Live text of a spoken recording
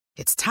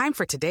It's time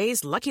for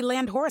today's Lucky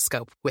Land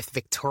horoscope with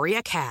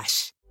Victoria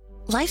Cash.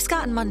 Life's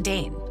gotten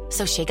mundane,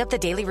 so shake up the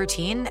daily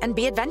routine and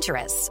be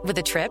adventurous with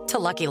a trip to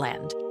Lucky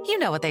Land. You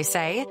know what they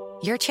say,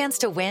 your chance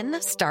to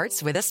win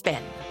starts with a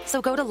spin.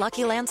 So go to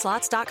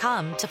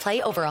LuckyLandSlots.com to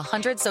play over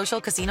 100 social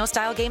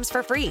casino-style games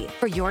for free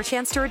for your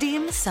chance to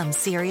redeem some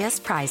serious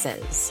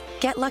prizes.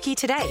 Get lucky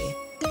today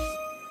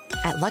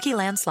at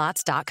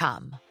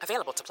LuckyLandSlots.com.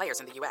 Available to players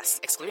in the U.S.,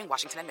 excluding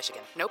Washington and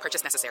Michigan. No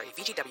purchase necessary.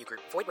 VGW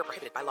Group. Void where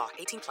prohibited by law.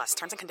 18+.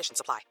 Terms and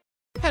conditions apply.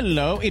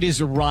 Hello, it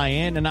is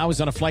Ryan, and I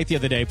was on a flight the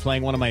other day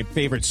playing one of my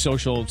favorite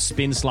social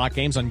spin slot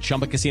games on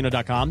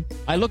ChumbaCasino.com.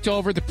 I looked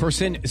over at the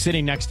person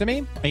sitting next to me,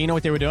 and you know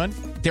what they were doing?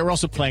 They were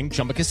also playing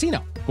Chumba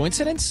Casino.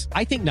 Coincidence?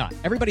 I think not.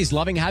 Everybody's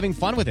loving having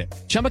fun with it.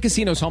 Chumba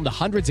Casino is home to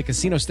hundreds of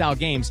casino-style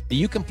games that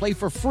you can play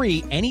for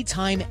free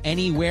anytime,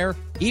 anywhere,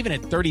 even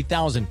at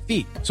 30,000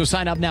 feet. So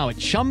sign up now at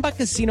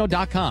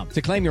ChumbaCasino.com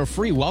to claim your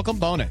free welcome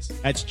bonus.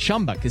 That's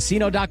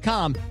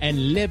ChumbaCasino.com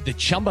and live the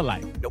Chumba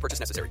life. No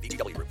purchase necessary.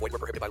 VGW Group. Void where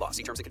prohibited by law.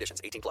 See terms and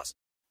conditions. 18+.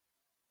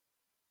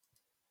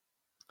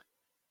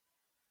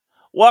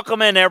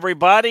 Welcome in,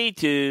 everybody,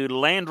 to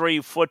Landry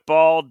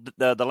Football,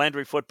 the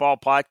Landry Football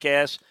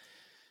Podcast.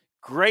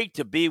 Great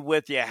to be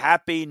with you.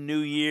 Happy New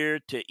Year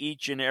to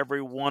each and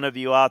every one of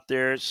you out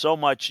there. So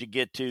much to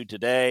get to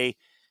today.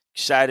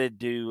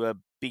 Excited to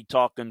be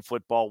talking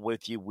football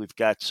with you. We've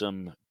got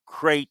some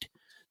great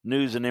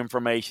news and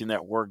information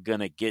that we're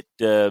going to get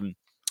through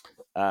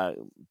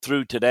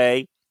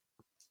today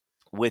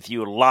with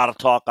you. A lot of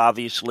talk,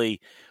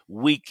 obviously,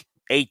 Week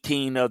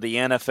 18 of the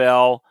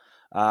NFL.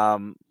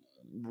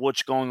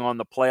 What's going on in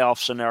the playoff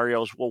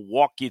scenarios. We'll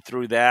walk you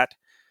through that.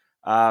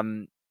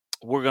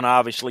 We're going to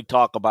obviously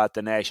talk about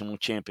the national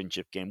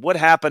championship game. What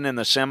happened in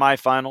the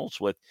semifinals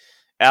with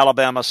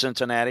Alabama,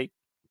 Cincinnati,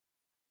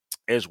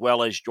 as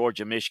well as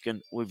Georgia,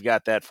 Michigan. We've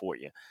got that for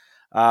you.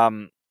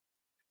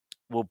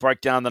 We'll break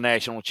down the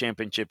national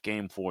championship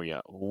game for you.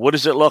 What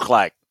does it look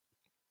like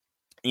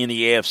in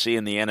the AFC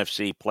and the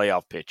NFC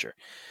playoff picture?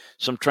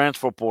 Some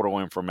transfer portal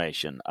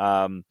information.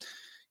 The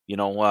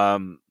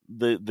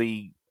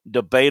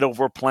debate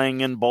over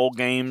playing in bowl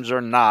games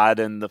or not,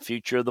 and the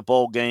future of the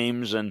bowl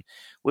games, and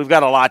we've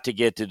got a lot to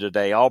get to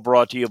today. All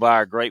brought to you by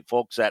our great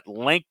folks at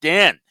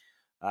LinkedIn.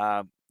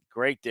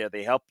 Great there.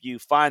 They help you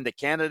find the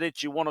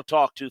candidates you want to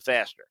talk to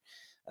faster.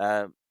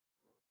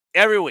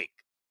 Every week,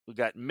 we've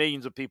got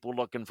millions of people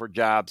looking for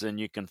jobs, and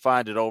you can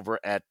find it over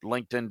at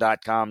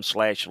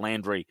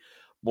linkedin.com/Landry.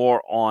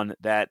 More on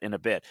that in a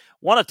bit.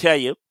 Want to tell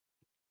you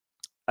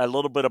a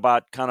little bit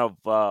about kind of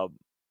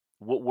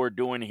what we're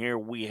doing here.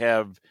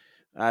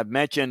 I've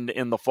mentioned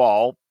in the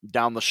fall,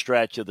 down the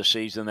stretch of the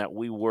season, that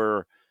we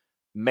were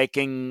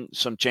making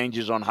some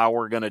changes on how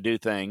we're going to do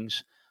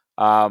things.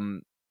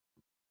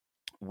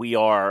 We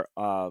are,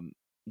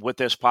 with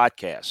this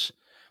podcast,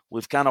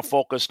 we've kind of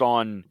focused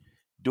on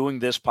doing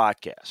this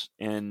podcast.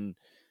 And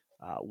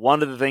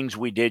one of the things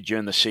we did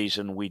during the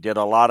season, we did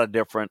a lot of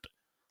different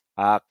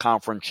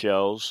conference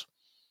shows.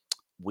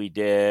 We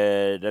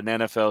did an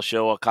NFL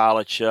show, a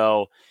college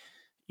show.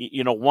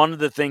 One of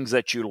the things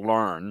that you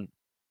learn,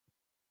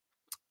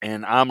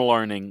 and I'm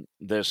learning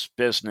this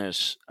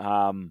business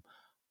of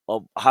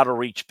how to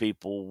reach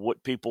people,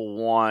 what people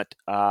want.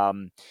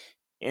 And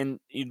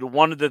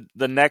one of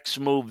the next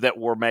move that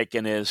we're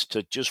making is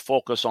to just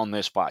focus on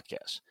this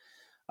podcast.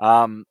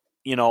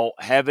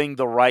 Having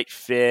the right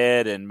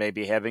fit and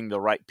maybe having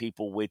the right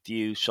people with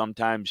you.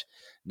 Sometimes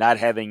not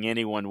having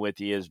anyone with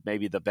you is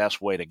maybe the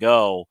best way to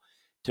go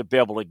to be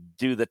able to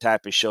do the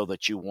type of show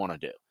that you want to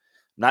do.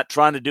 Not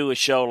trying to do a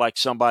show like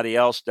somebody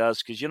else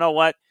does, because you know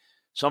what?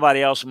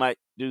 Somebody else might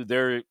do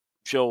their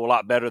show a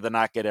lot better than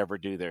I could ever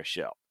do their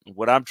show.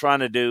 What I'm trying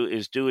to do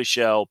is do a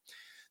show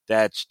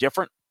that's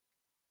different,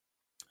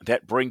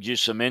 that brings you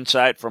some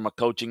insight from a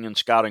coaching and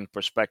scouting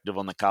perspective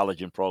on the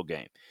college and pro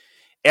game.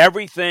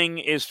 Everything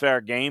is fair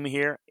game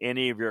here.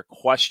 Any of your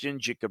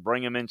questions, you could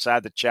bring them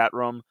inside the chat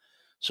room.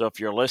 So if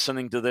you're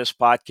listening to this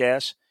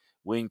podcast,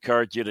 we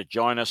encourage you to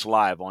join us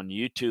live on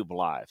YouTube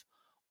Live,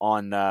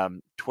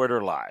 on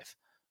Twitter Live,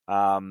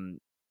 of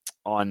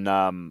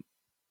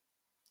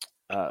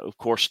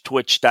course,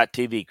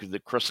 twitch.tv, the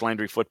Chris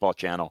Landry Football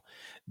Channel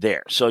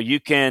there. So you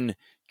can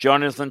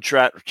join us in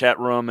the chat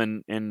room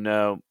and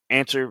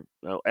ask your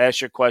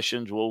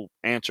questions. We'll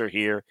answer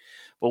here.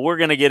 But we're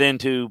going to get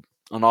into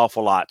an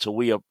awful lot. So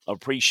we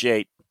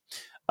appreciate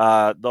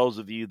those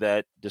of you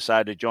that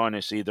decide to join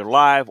us either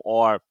live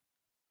or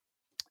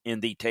in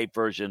the tape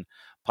version,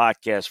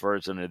 podcast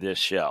version of this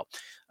show.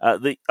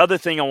 The other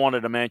thing I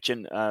wanted to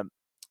mention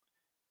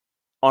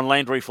on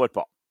Landry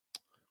Football,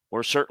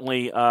 we're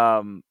certainly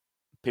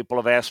people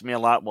have asked me a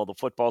lot, well, the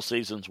football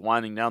season's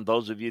winding down.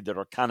 Those of you that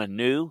are kind of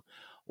new,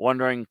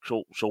 wondering,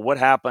 so what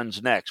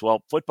happens next?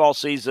 Well, football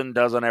season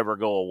doesn't ever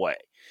go away.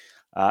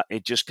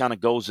 It just kind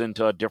of goes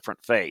into a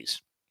different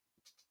phase.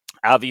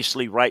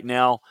 Obviously, right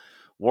now,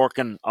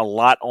 working a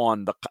lot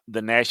on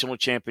the national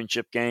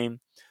championship game,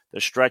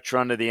 the stretch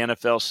run of the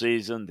NFL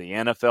season, the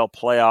NFL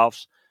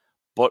playoffs,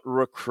 but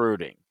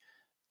recruiting,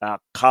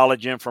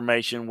 college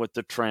information with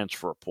the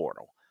transfer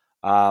portal.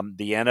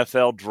 the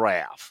NFL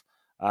draft,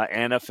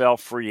 NFL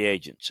free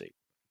agency,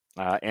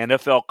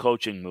 NFL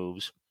coaching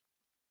moves.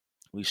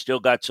 We still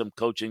got some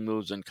coaching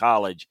moves in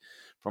college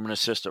from an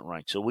assistant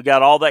rank. So we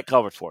got all that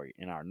covered for you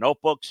in our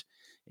notebooks,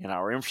 in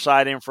our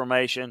inside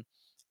information,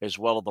 as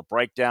well as the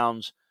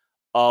breakdowns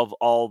of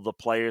all the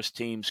players,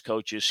 teams,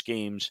 coaches,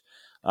 schemes,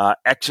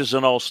 X's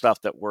and O's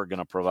stuff that we're going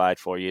to provide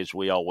for you as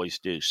we always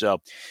do.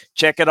 So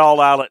check it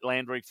all out at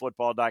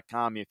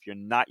LandryFootball.com. If you're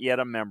not yet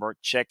a member,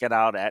 check it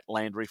out at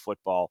Landry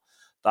Football.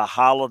 The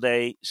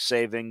holiday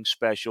savings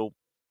special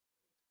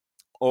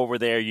over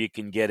there, you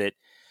can get it.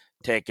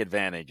 Take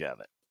advantage of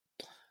it.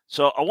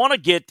 So I want to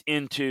get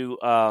into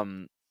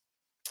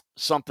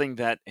something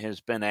that has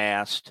been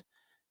asked,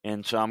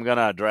 and so I'm going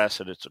to address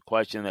it. It's a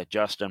question that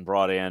Justin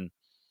brought in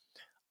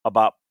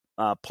about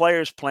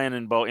players playing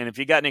in bowl. And if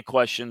you got any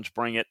questions,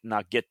 bring it, and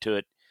I'll get to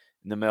it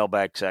in the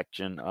mailbag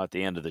section at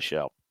the end of the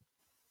show.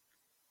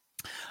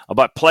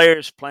 About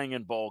players playing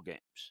in bowl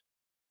games,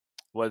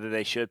 whether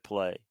they should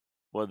play,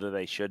 whether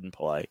they shouldn't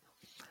play,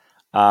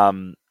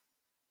 and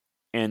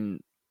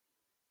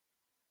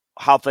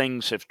how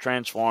things have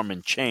transformed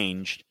and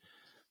changed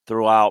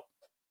throughout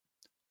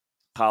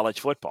college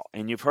football.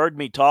 And you've heard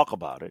me talk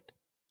about it,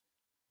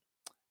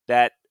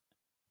 that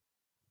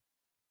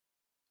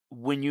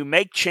when you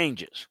make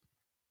changes,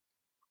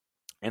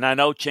 and I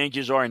know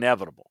changes are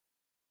inevitable,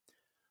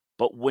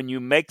 but when you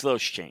make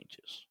those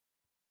changes,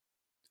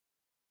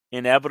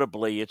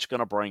 inevitably it's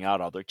going to bring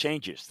out other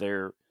changes.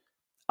 They're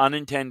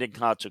unintended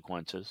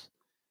consequences,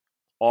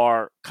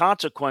 or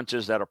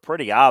consequences that are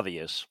pretty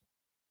obvious,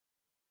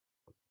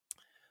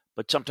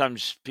 but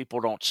sometimes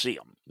people don't see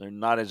them. They're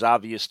not as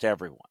obvious to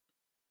everyone.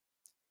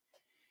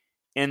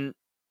 And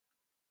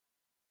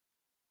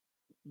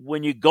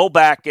when you go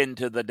back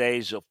into the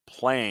days of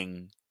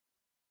playing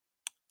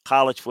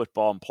college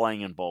football and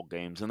playing in bowl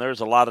games, and there's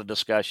a lot of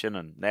discussion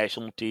on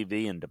national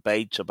TV and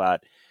debates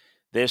about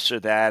this or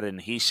that,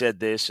 and he said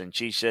this and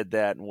she said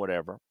that and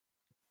whatever.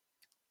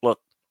 Look,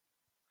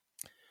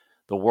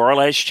 the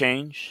world has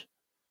changed,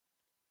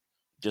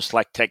 just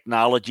like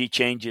technology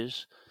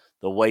changes.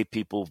 The way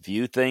people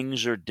view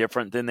things are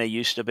different than they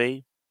used to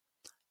be.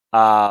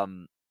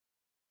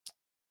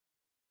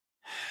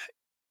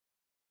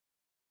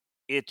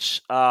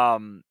 It's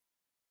in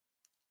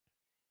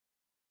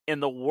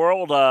the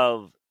world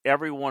of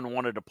everyone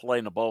wanted to play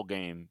in a bowl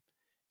game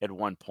at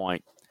one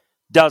point,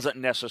 doesn't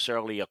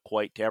necessarily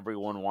equate to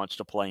everyone wants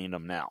to play in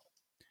them now.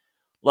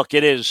 Look,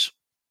 it is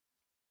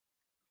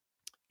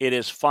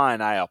fine.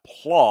 I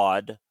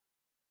applaud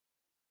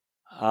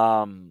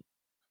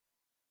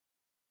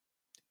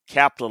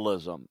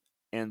capitalism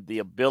and the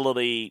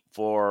ability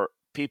for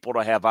people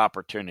to have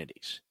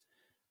opportunities.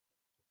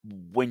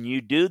 When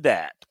you do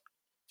that,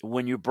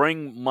 when you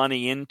bring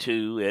money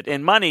into it,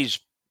 and money's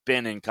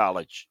been in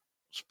college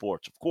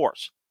sports, of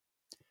course,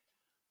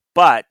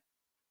 but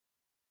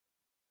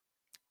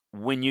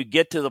when you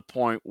get to the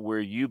point where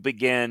you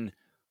begin,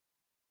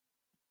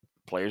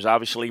 players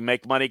obviously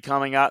make money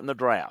coming out in the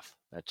draft.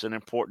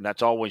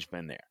 That's always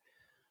been there.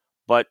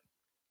 But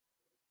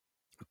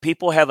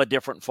people have a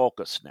different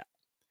focus now.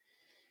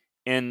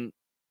 And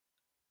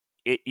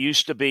it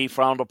used to be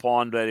frowned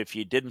upon that if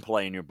you didn't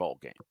play in your bowl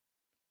game.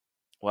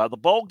 Well, the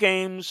bowl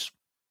games,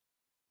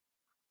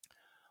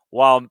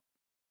 while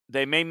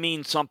they may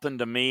mean something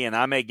to me and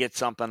I may get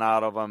something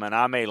out of them and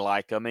I may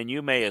like them and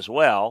you may as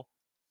well,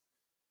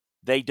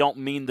 they don't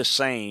mean the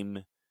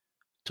same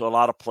to a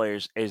lot of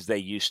players as they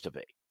used to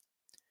be.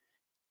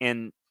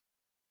 And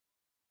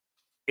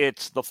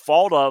it's the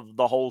fault of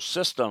the whole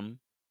system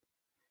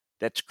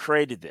that's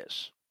created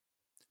this.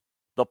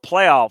 The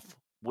playoff,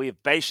 we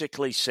have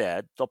basically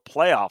said the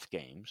playoff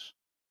games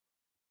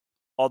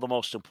are the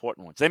most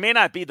important ones. They may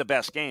not be the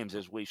best games,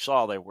 as we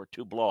saw. There were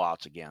 2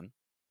 blowouts again,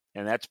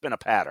 and that's been a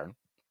pattern.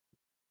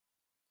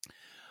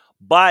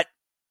 But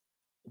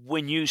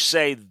when you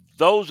say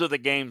those are the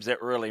games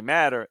that really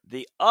matter,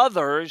 the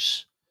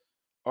others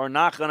are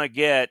not going to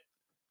get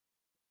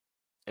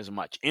as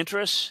much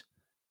interest.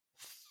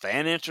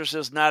 Fan interest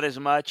is not as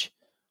much.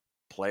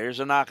 Players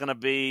are not going to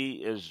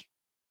be as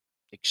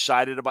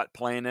excited about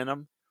playing in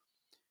them.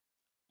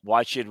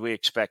 Why should we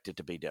expect it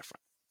to be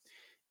different?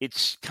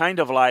 It's kind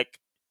of like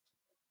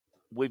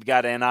we've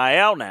got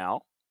NIL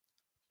now,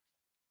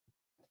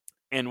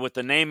 and with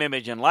the name,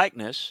 image, and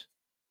likeness,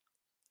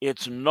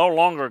 it's no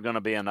longer going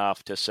to be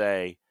enough to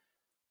say,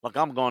 look,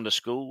 I'm going to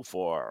school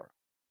for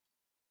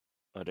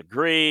a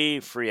degree,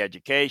 free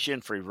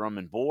education, free room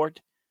and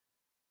board.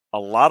 A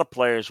lot of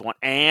players want,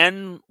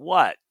 and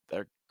what?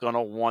 They're going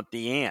to want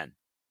the and,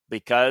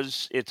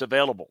 because it's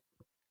available.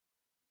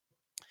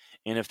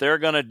 And if they're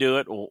going to do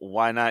it, well,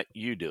 why not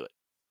you do it?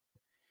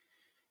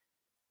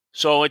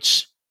 So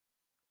it's,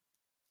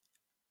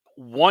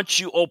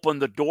 once you open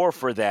the door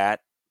for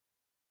that,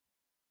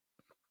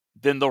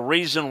 then the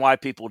reason why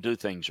people do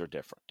things are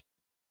different.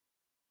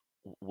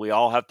 We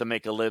all have to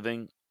make a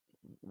living.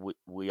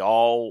 We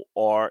all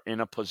are in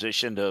a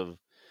position of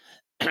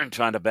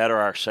trying to better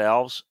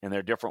ourselves, and there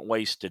are different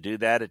ways to do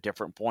that at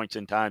different points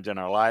in times in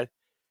our life.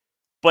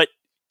 But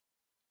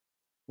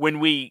when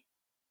we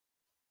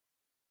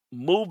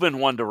move in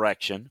one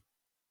direction,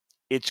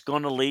 it's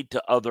going to lead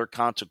to other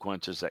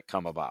consequences that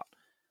come about.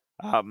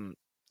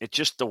 It's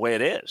just the way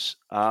it is.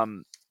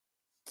 I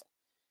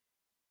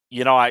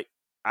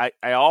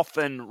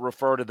often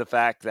refer to the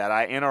fact that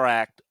I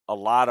interact a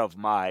lot of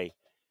my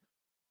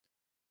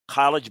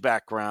college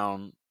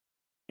background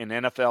and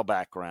NFL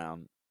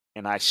background,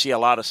 and I see a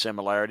lot of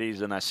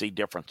similarities and I see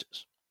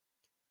differences.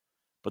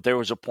 But there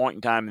was a point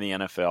in time in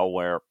the NFL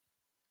where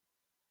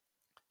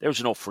there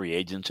was no free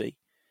agency.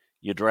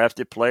 You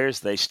drafted players,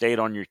 they stayed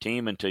on your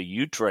team until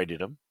you traded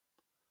them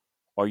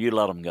or you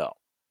let them go.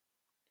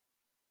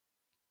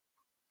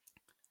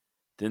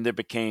 Then there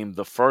became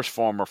the first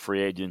form of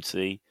free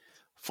agency,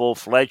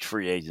 full-fledged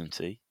free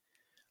agency.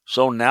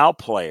 So now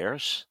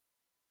players,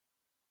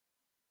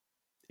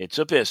 it's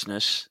a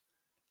business.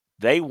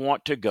 They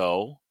want to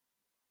go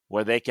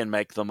where they can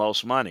make the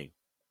most money.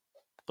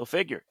 Go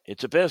figure.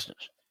 It's a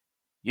business.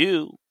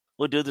 You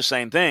will do the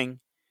same thing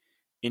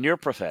in your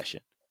profession,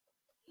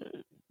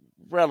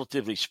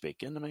 relatively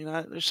speaking. I mean,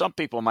 there's some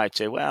people might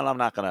say, well, I'm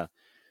not going to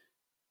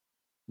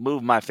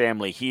move my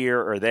family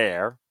here or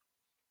there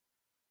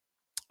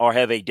or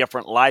have a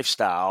different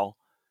lifestyle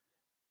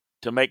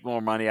to make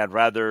more money. I'd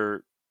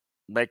rather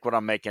make what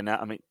I'm making now.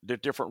 I mean, there are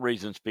different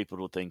reasons people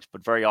do things,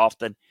 but very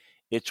often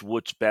it's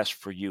what's best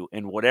for you.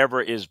 And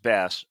whatever is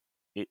best,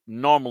 it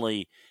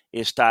normally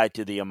is tied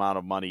to the amount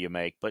of money you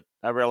make. But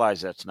I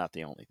realize that's not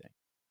the only thing.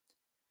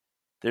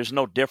 There's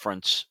no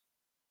difference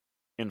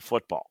in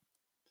football.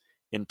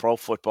 In pro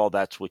football,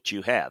 that's what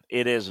you have.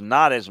 It is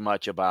not as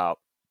much about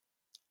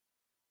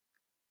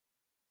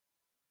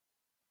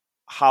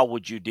how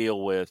would you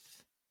deal with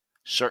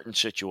certain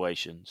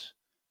situations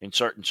in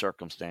certain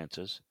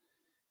circumstances.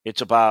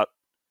 It's about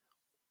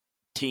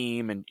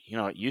team. And,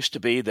 it used to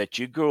be that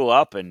you grew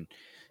up and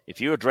if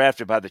you were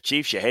drafted by the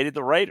Chiefs, you hated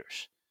the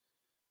Raiders.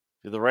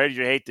 If the Raiders,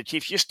 you hate the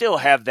Chiefs. You still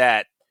have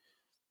that,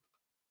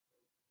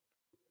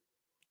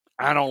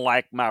 I don't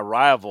like my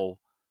rival,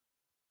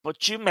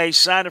 but you may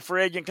sign a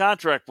free agent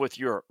contract with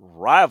your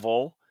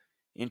rival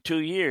in 2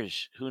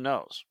 years. Who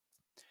knows?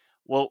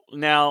 Well,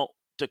 now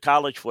to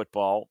college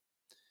football,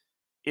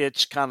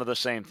 it's kind of the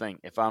same thing.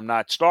 If I'm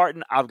not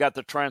starting, I've got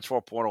the transfer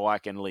portal I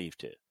can leave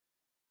to.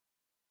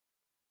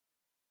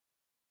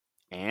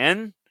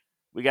 And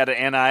we got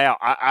an NIL.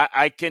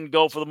 I can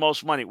go for the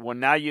most money. Well,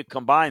 now you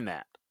combine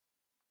that.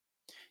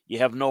 You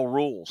have no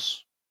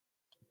rules,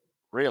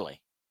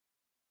 really.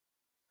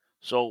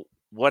 So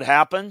what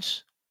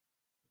happens?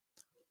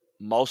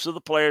 Most of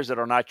the players that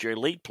are not your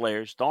elite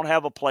players don't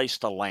have a place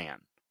to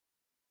land.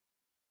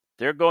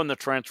 They're going to the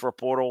transfer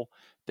portal.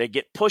 They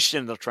get pushed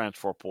into the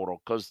transfer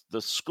portal because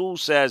the school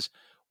says,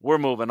 we're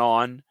moving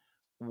on.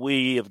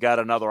 We have got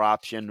another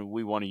option.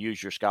 We want to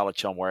use your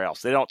scholarship somewhere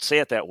else. They don't say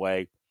it that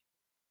way,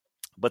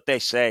 but they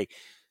say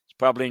it's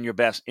probably in your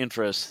best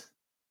interest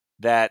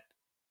that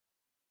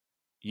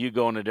you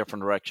go in a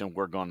different direction.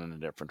 We're going in a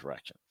different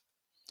direction.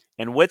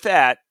 And with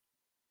that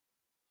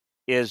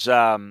is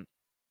very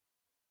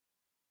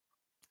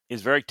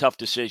tough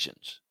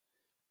decisions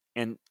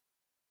and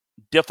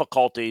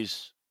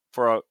difficulties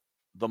for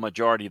the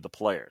majority of the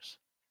players.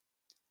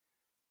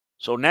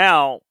 So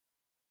now,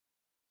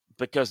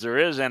 because there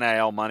is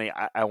NIL money,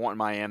 I want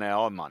my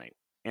NIL money.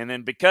 And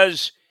then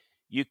because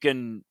you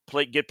can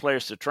get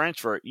players to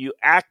transfer, you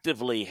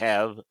actively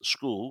have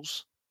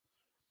schools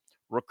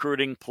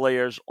recruiting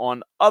players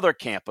on other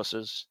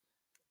campuses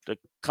to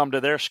come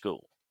to their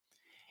school.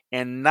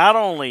 And not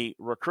only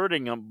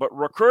recruiting them, but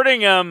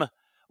recruiting them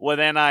with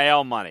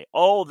NIL money.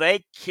 Oh,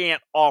 they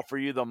can't offer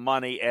you the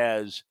money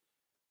as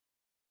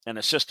an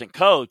assistant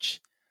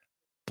coach,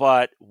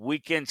 but we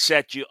can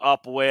set you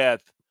up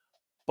with,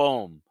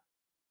 boom,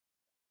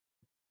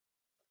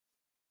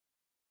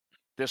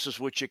 this is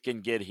what you can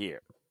get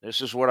here.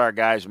 This is what our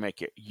guys make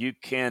here. You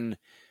can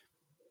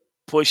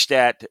push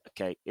that.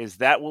 Okay, is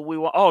that what we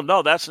want? Oh,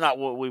 no, that's not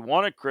what we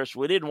wanted, Chris.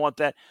 We didn't want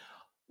that.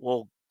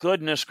 Well,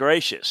 goodness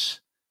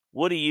gracious.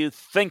 What do you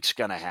think's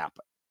going to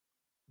happen?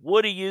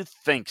 What do you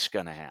think's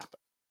going to happen?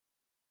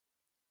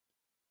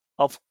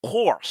 Of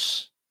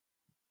course,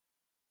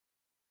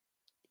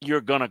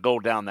 you're going to go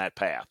down that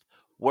path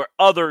where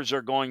others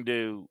are going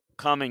to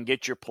come and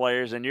get your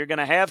players, and you're going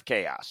to have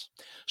chaos.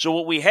 So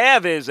what we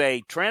have is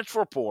a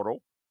transfer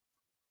portal,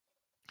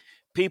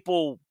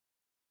 people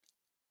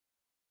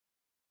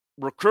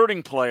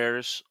recruiting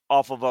players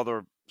off of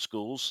other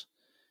schools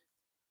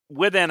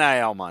with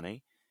NIL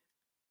money,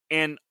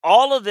 and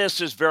all of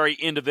this is very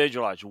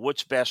individualized.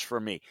 What's best for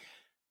me?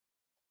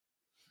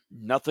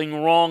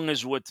 Nothing wrong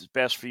is what's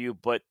best for you,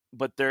 but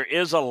there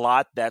is a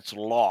lot that's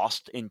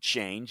lost and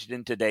changed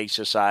in today's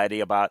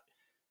society about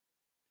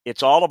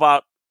it's all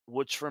about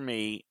what's for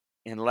me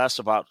and less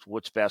about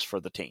what's best for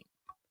the team.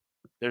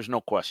 There's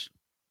no question.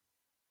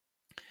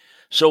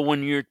 So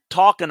when you're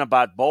talking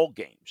about bowl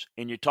games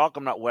and you're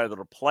talking about whether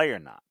to play or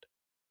not,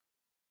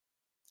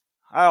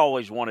 I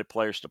always wanted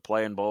players to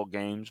play in bowl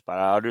games, but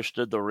I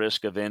understood the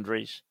risk of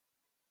injuries.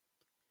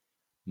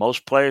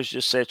 Most players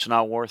just say it's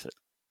not worth it.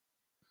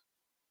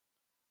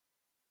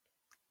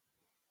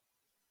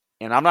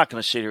 And I'm not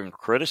going to sit here and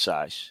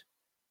criticize,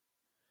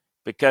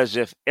 because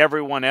if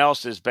everyone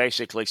else is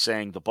basically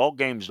saying the bowl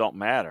games don't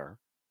matter,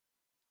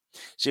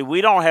 see, we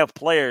don't have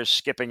players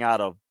skipping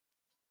out of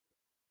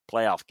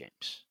playoff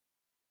games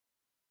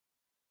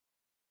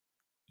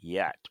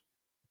yet.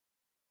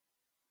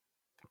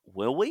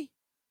 Will we?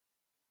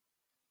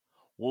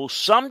 Will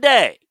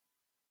someday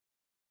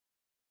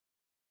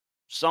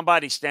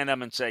somebody stand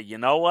up and say, you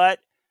know what?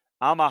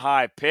 I'm a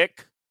high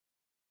pick.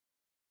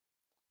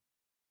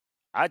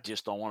 I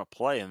just don't want to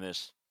play in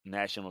this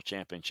national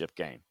championship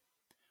game.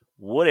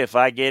 What if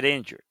I get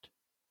injured?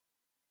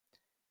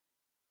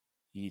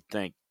 You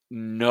think,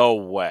 no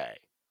way.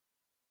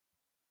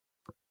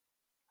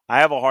 I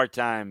have a hard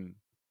time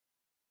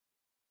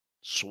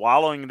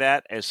swallowing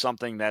that as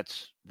something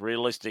that's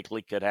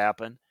realistically could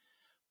happen.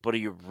 But are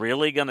you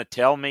really going to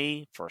tell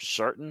me for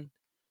certain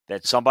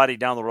that somebody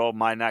down the road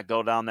might not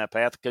go down that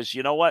path? Because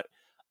you know what?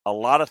 A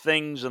lot of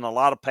things and a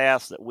lot of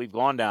paths that we've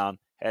gone down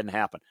hadn't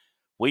happened.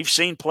 We've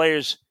seen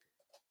players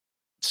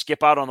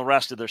skip out on the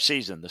rest of their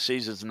season. The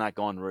season's not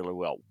going really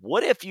well.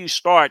 What if you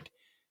start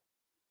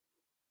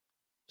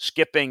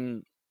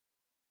skipping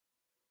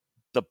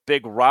the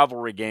big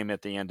rivalry game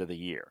at the end of the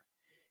year?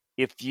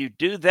 If you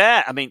do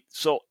that, I mean,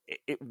 so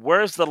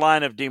where's the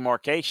line of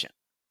demarcation?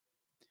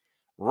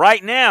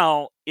 Right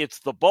now, it's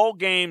the bowl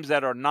games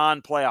that are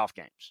non-playoff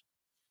games.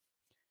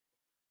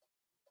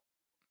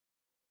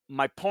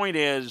 My point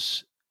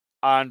is,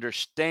 I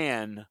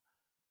understand.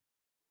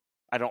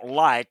 I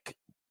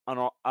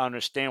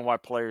understand why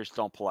players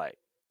don't play.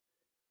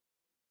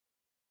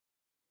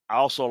 I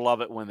also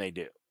love it when they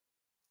do.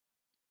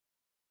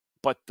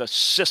 But the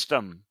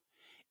system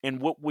and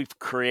what we've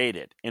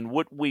created and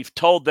what we've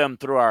told them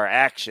through our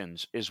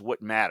actions is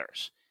what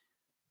matters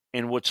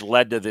and what's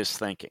led to this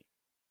thinking.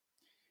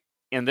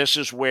 And this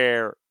is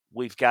where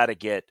we've got to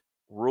get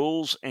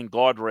rules and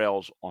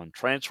guardrails on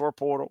transfer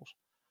portals,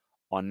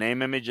 on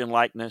name, image, and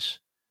likeness,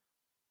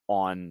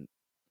 on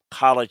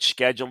college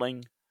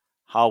scheduling,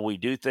 how we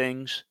do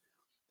things.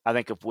 I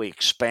think if we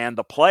expand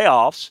the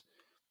playoffs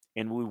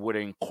and we would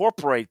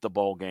incorporate the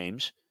bowl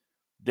games,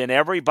 then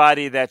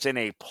everybody that's in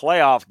a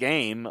playoff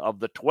game of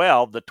the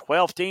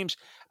 12 teams,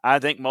 I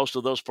think most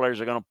of those players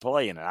are going to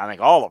play in it. I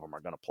think all of them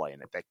are going to play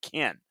in it. They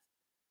can.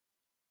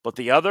 But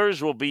the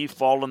others will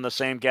fall in the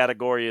same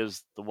category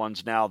as the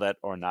ones now that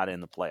are not in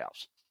the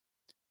playoffs.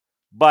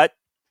 But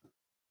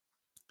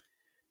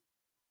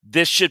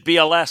this should be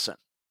a lesson.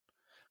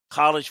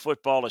 College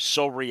football is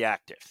so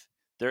reactive.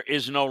 There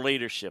is no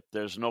leadership.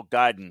 There's no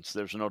guidance.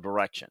 There's no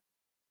direction.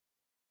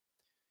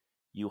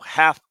 You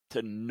have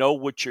to know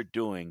what you're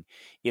doing.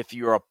 If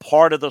you're a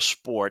part of the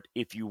sport,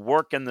 if you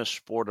work in the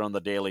sport on the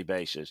daily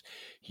basis,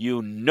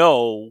 you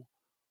know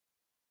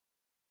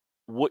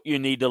what you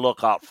need to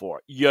look out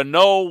for. You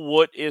know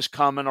what is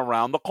coming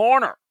around the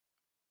corner.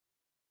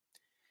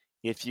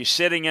 If you're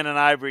sitting in an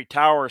ivory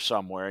tower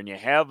somewhere and you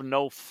have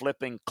no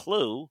flipping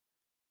clue,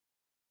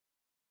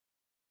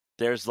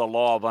 there's the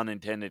law of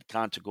unintended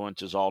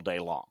consequences all day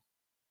long.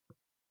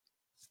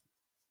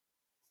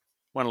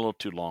 Went a little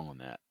too long on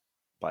that,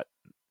 but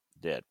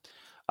did.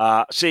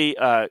 See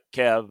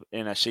Kev,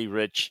 and I see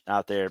Rich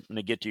out there. I'm going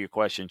to get to your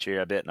questions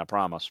here a bit, and I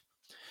promise.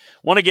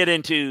 Want to get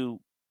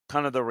into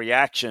kind of the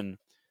reaction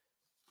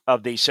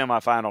of these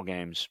semifinal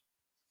games.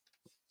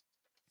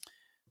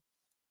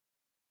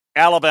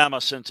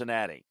 Alabama,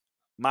 Cincinnati.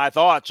 My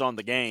thoughts on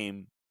the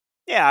game,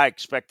 I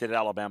expected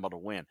Alabama to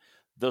win.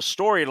 The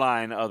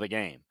storyline of the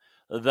game,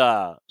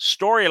 the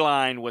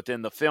storyline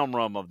within the film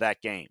room of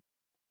that game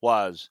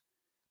was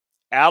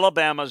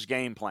Alabama's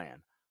game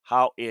plan,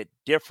 how it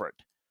differed,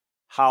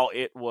 how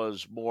it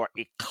was more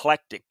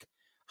eclectic,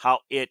 how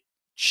it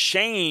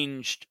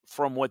changed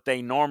from what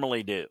they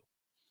normally do,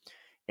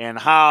 and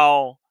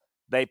how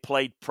they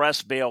played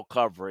press bail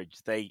coverage.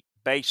 They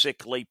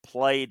basically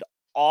played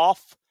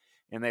off,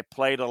 and they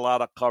played a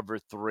lot of cover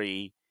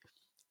three,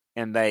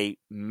 and they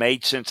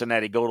made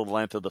Cincinnati go to the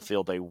length of the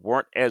field. They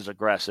weren't as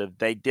aggressive.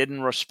 They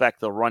didn't respect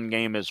the run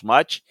game as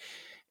much,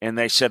 and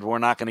they said, we're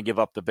not going to give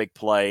up the big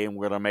play, and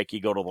we're going to make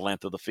you go to the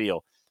length of the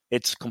field.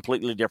 It's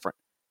completely different.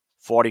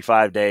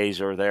 45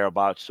 days or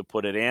thereabouts to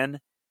put it in.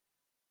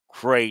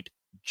 Great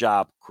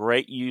job.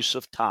 Great use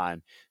of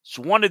time. It's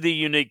one of the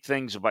unique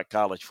things about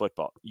college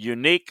football.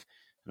 Unique,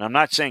 and I'm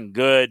not saying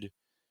good.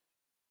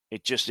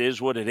 It just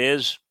is what it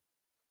is.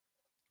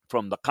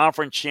 From the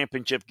conference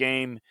championship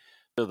game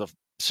to the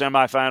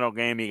semifinal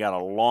game, you got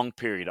a long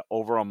period,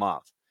 over a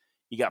month.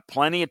 You got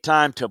plenty of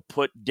time to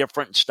put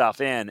different stuff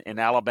in,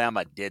 and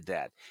Alabama did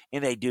that.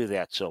 And they do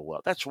that so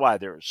well. That's why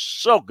they're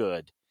so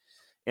good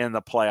in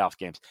the playoff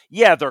games.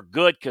 Yeah, they're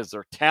good because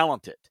they're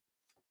talented.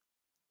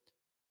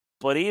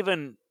 But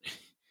even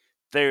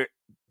they're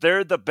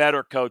the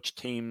better coached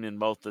team in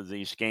both of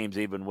these games,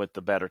 even with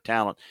the better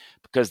talent,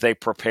 because they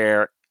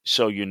prepare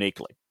so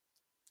uniquely.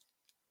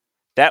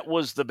 That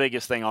was the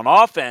biggest thing. On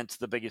offense,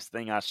 the biggest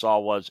thing I saw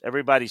was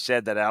everybody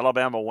said that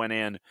Alabama went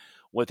in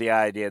with the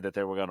idea that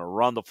they were going to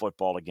run the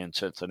football against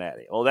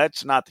Cincinnati. Well,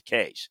 that's not the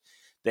case.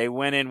 They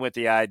went in with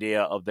the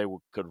idea of they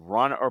could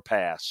run or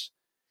pass,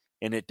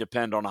 and it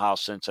depended on how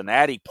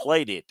Cincinnati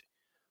played it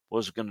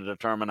was going to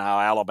determine how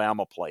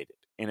Alabama played it.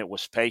 And it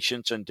was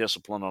patience and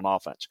discipline on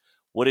offense.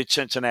 What did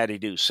Cincinnati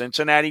do?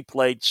 Cincinnati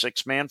played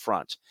six-man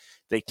fronts.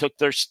 They took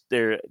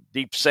their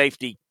deep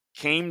safety,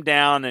 came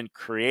down and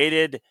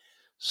created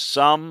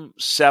some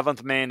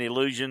seventh-man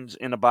illusions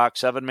in the box,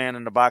 seven-man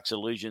in the box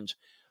illusions,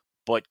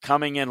 but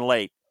coming in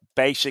late,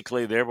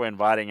 basically they were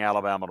inviting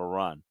Alabama to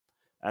run.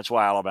 That's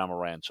why Alabama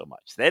ran so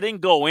much. They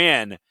didn't go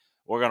in,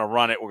 we're going to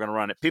run it, we're going to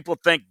run it. People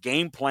think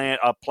game plan,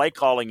 play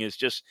calling is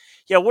just,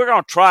 we're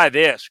going to try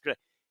this.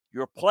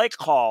 Your play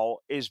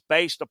call is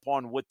based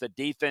upon what the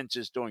defense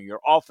is doing. Your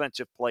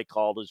offensive play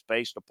call is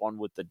based upon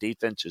what the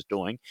defense is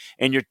doing,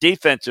 and your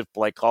defensive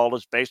play call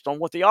is based on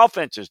what the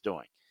offense is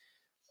doing.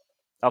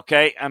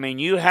 Okay? I mean,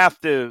 you have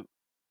to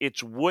 –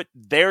 it's what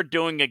they're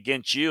doing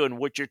against you and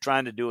what you're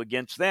trying to do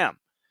against them.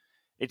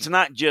 It's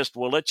not just,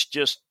 well, let's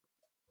just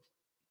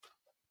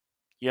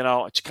 –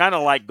 it's kind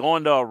of like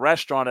going to a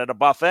restaurant at a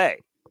buffet.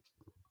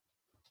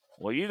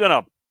 Well, you're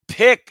going to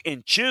pick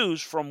and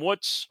choose from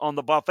what's on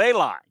the buffet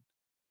line.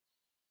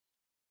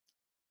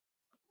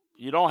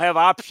 You don't have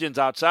options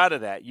outside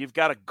of that. You've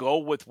got to go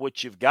with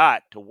what you've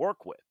got to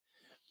work with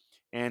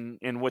and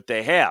what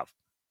they have.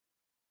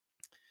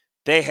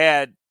 They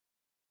had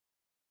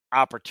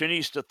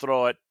opportunities to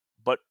throw it,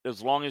 but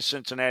as long as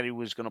Cincinnati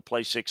was going to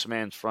play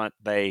six-man front,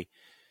 they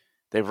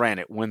ran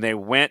it. When they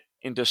went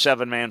into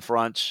seven-man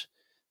fronts,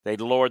 they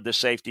lowered the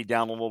safety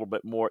down a little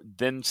bit more.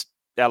 Then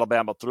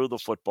Alabama threw the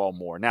football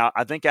more. Now,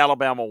 I think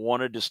Alabama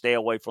wanted to stay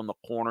away from the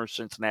corners,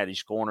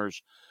 Cincinnati's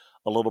corners,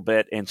 a little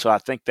bit, and so I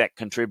think that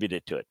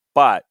contributed to it.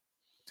 But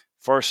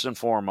first and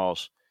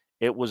foremost,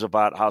 it was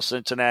about how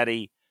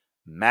Cincinnati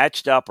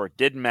matched up or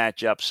didn't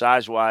match up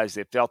size-wise.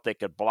 They felt they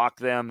could block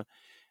them.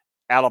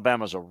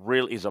 Alabama's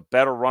is a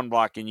better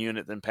run-blocking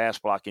unit than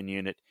pass-blocking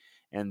unit,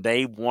 and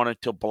they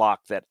wanted to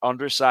block that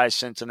undersized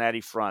Cincinnati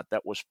front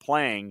that was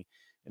playing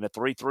in a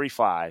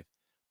 3-3-5,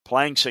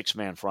 playing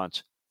six-man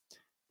fronts.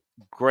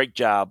 Great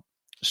job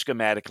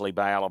schematically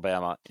by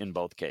Alabama in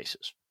both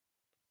cases.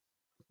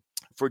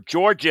 For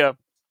Georgia,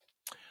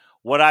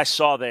 what I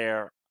saw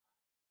there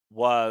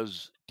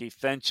was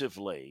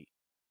defensively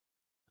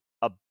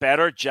a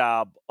better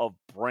job of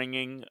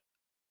bringing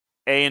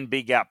A and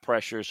B gap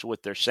pressures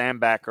with their Sam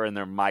backer and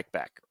their Mike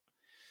backer.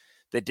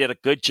 They did a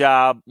good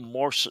job,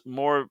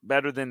 more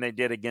better than they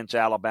did against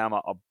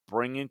Alabama, of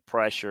bringing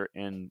pressure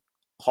and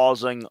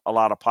causing a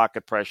lot of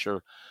pocket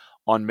pressure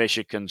on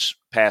Michigan's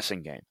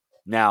passing game.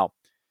 Now,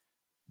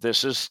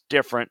 this is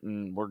different,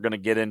 and we're going to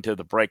get into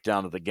the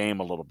breakdown of the game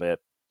a little bit.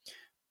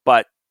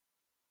 But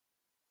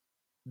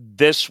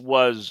this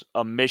was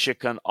a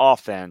Michigan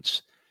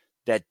offense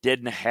that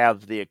didn't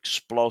have the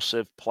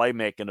explosive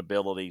playmaking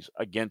abilities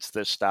against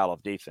this style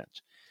of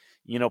defense.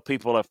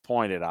 People have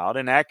pointed out,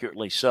 and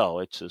accurately so,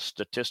 it's a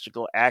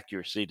statistical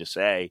accuracy to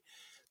say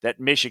that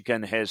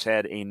Michigan has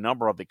had a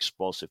number of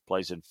explosive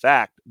plays. In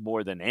fact,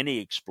 more than any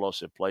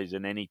explosive plays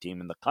in any team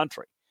in the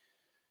country.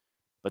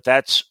 But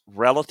that's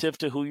relative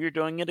to who you're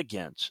doing it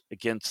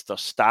against the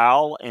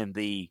style and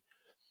the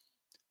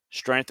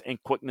strength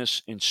and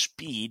quickness and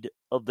speed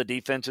of the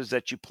defenses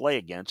that you play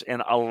against.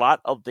 And a lot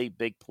of the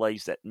big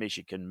plays that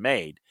Michigan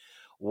made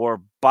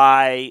were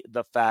by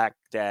the fact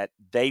that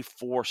they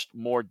forced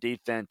more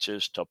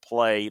defenses to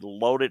play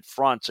loaded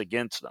fronts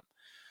against them.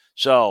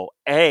 So,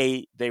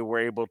 they were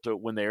able to,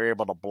 when they were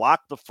able to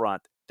block the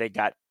front, they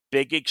got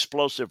big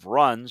explosive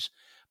runs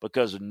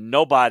because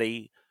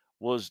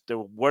there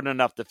weren't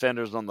enough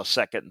defenders on the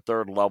second and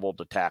third level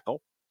to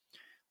tackle.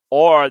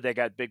 Or they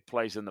got big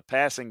plays in the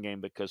passing game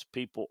because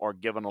people are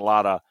given a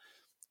lot of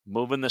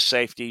moving the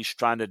safeties,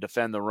 trying to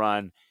defend the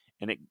run,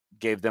 and it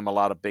gave them a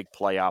lot of big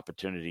play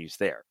opportunities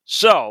there.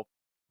 So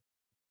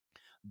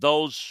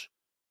those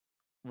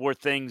were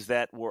things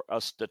that were a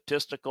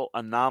statistical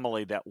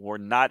anomaly that were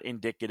not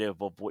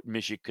indicative of what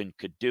Michigan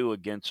could do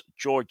against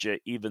Georgia,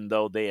 even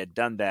though they had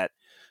done that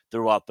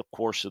throughout the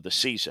course of the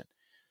season.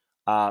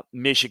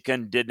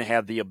 Michigan didn't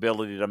have the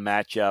ability to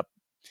match up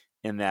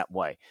in that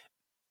way.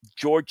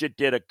 Georgia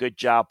did a good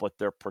job with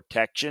their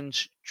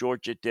protections.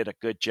 Georgia did a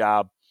good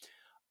job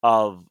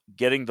of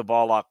getting the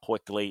ball out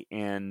quickly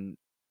and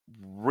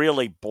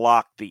really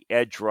blocked the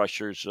edge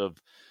rushers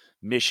of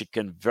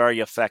Michigan very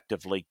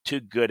effectively. Two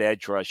good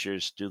edge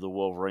rushers do the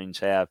Wolverines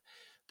have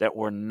that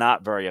were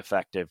not very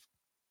effective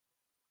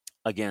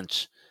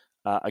against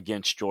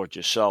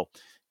Georgia. So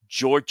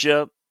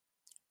Georgia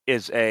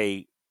is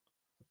a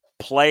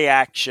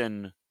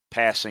play-action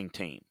passing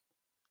team,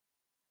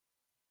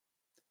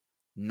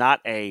 not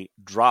a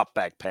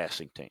drop-back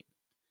passing team.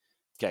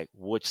 Okay,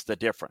 what's the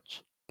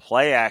difference?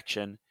 Play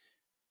action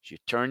is you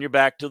turn your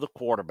back to the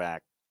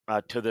quarterback,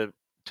 to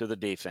the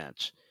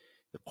defense.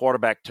 The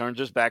quarterback turns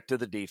his back to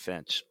the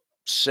defense,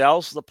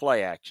 sells the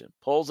play action,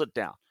 pulls it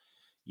down.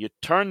 You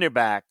turn your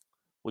back,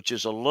 which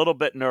is a little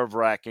bit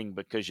nerve-wracking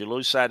because you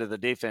lose sight of the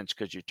defense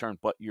because you turn,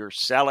 but you're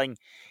selling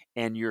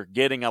and you're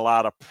getting a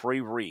lot of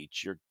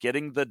pre-reach. You're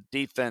getting the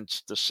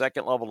defense, the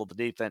second level of the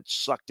defense,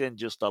 sucked in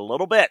just a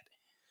little bit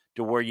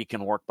to where you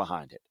can work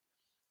behind it.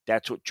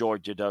 That's what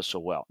Georgia does so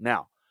well.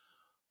 Now,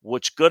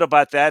 What's good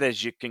about that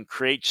is you can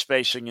create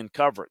spacing and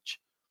coverage.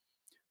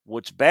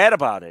 What's bad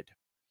about it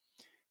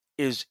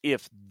is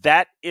if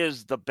that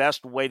is the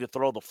best way to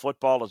throw the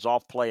football is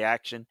off play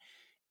action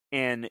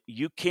and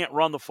you can't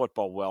run the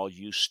football well,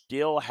 you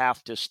still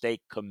have to stay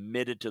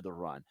committed to the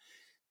run.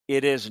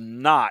 It is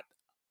not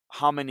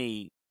how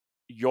many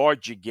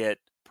yards you get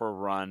per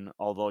run,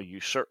 although you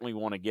certainly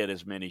want to get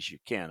as many as you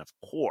can, of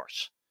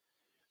course.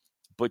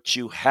 But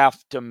you have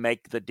to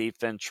make the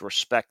defense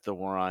respect the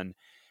run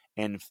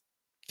and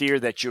fear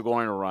that you're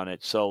going to run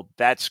it. So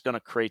that's going to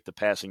create the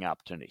passing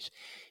opportunities.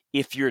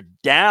 If you're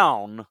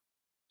down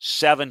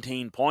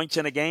 17 points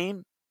in a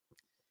game,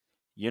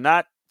 you're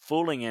not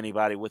fooling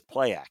anybody with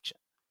play action.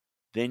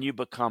 Then you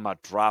become a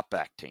drop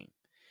back team.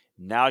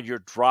 Now you're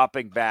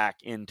dropping back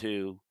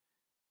into,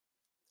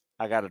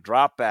 I got to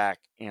drop back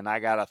and I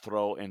got to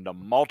throw into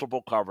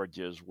multiple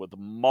coverages with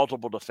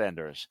multiple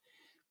defenders.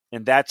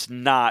 And that's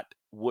not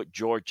what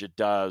Georgia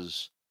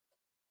does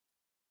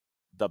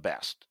the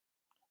best.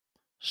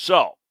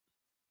 So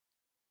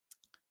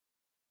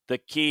the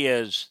key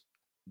is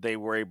they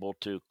were able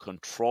to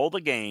control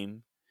the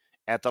game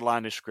at the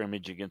line of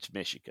scrimmage against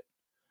Michigan.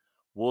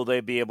 Will they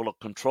be able to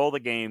control the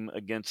game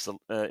against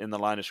in the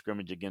line of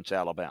scrimmage against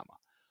Alabama?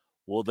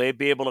 Will they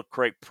be able to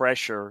create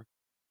pressure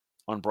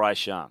on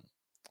Bryce Young?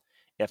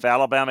 If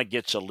Alabama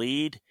gets a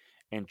lead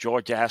and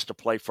Georgia has to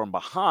play from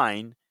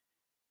behind,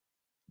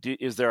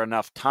 is there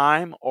enough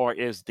time, or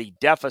is the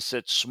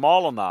deficit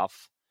small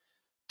enough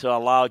to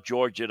allow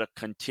Georgia to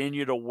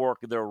continue to work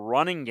their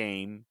running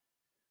game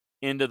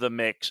into the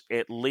mix,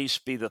 at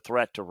least be the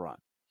threat to run?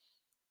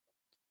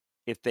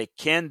 If they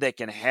can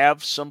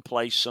have some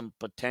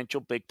potential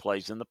big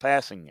plays in the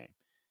passing game.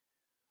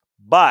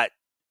 But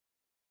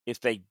if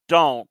they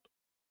don't,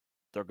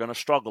 they're going to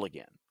struggle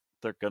again.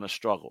 They're going to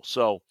struggle.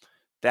 So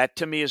that,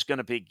 to me, is going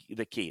to be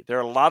the key. There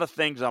are a lot of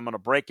things. I'm going to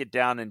break it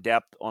down in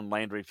depth on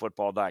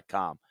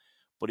LandryFootball.com.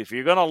 But if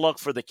you're going to look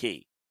for the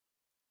key,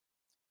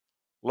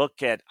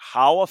 look at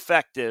how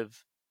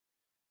effective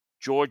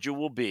Georgia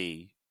will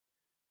be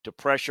to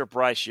pressure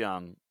Bryce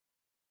Young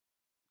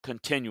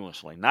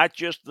continuously. Not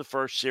just the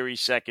first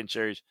series, second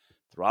series,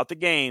 throughout the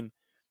game.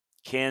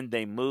 Can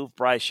they move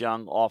Bryce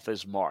Young off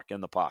his mark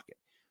in the pocket?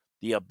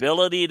 The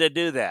ability to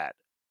do that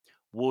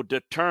will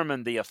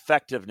determine the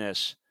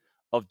effectiveness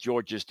of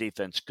Georgia's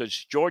defense,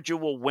 because Georgia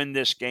will win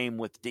this game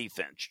with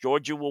defense.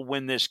 Georgia will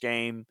win this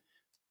game,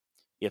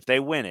 if they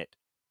win it,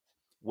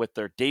 with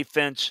their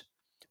defense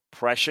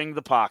pressuring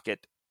the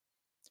pocket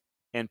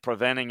and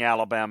preventing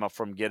Alabama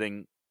from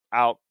getting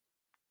out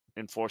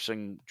and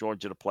forcing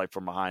Georgia to play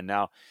from behind.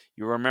 Now,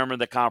 you remember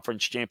the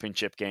conference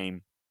championship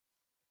game.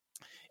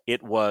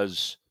 It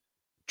was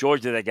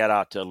Georgia that got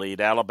out to lead.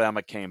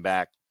 Alabama came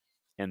back,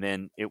 and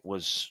then it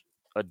was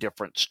a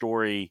different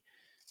story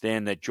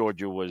then that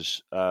Georgia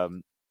was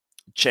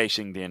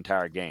chasing the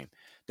entire game.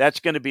 That's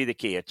going to be the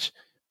key. It's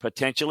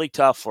potentially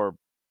tough for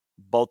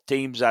both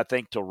teams, I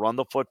think, to run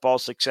the football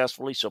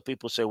successfully. So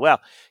people say,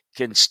 well,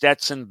 can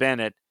Stetson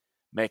Bennett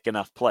make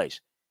enough plays?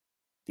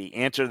 The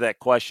answer to that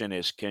question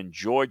is, can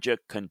Georgia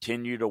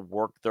continue to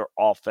work their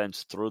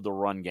offense through the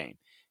run game?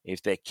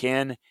 If they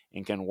can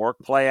and can work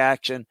play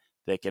action,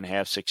 they can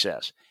have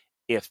success.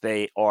 If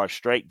they are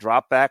straight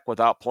drop back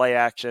without play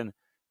action,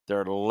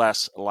 they're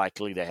less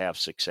likely to have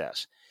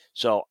success.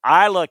 So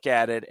I look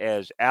at it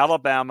as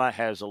Alabama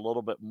has a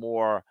little bit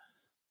more,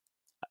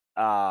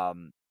 they're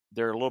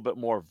a little bit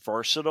more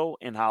versatile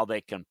in how they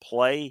can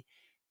play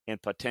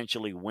and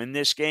potentially win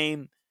this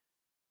game.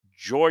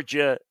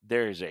 Georgia,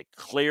 there is a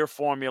clear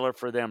formula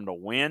for them to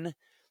win.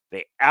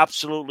 They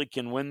absolutely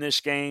can win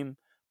this game,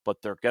 but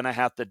they're going to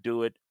have to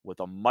do it with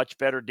a much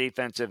better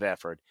defensive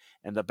effort.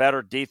 And the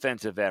better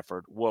defensive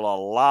effort will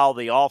allow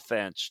the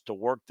offense to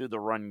work through the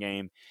run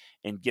game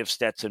and give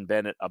Stetson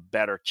Bennett a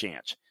better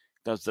chance.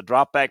 Because the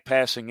drop-back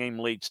passing game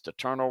leads to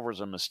turnovers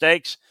and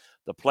mistakes.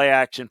 The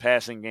play-action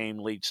passing game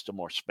leads to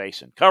more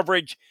space and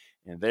coverage,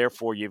 and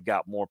therefore you've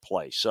got more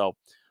plays. So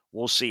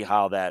we'll see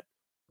how that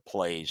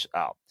plays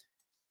out.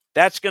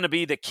 That's going to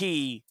be the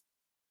key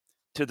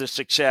to the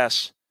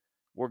success.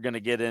 We're going to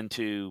get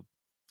into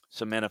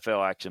some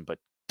NFL action. But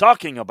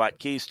talking about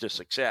keys to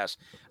success,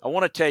 I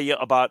want to tell you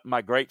about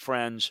my great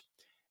friends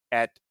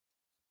at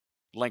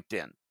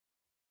LinkedIn.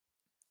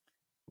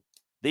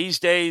 These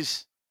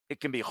days, it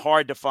can be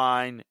hard to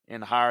find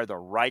and hire the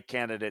right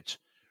candidates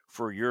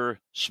for your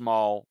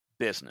small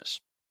business.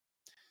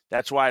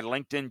 That's why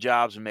LinkedIn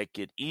Jobs make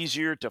it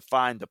easier to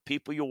find the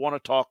people you want to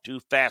talk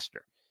to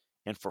faster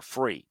and for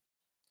free.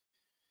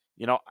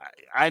 You know,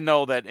 I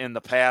know that in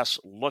the past,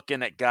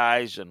 looking at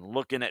guys and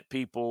looking at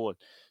people,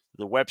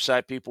 the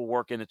website people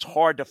working, it's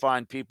hard to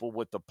find people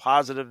with the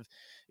positive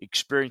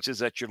experiences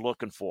that you're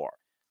looking for.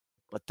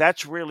 But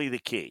that's really the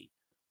key.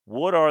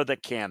 What are the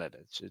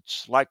candidates?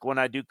 It's like when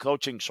I do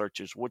coaching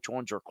searches, which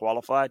ones are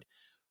qualified,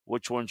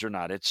 which ones are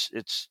not.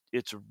 It's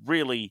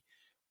really,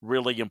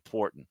 really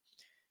important.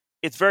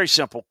 It's very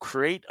simple.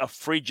 Create a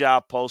free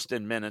job post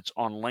in minutes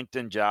on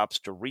LinkedIn Jobs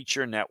to reach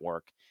your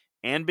network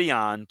and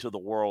beyond to the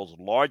world's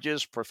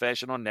largest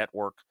professional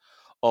network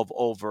of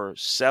over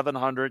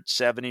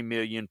 770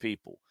 million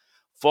people.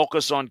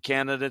 Focus on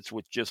candidates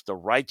with just the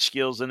right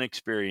skills and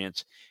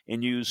experience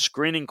and use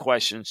screening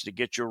questions to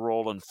get your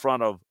role in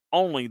front of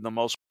only the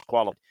most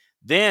qualified.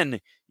 Then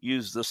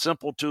use the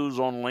simple tools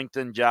on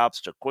LinkedIn Jobs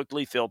to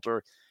quickly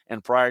filter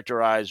and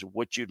prioritize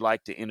what you'd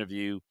like to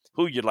interview,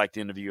 who you'd like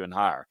to interview and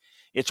hire.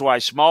 It's why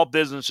small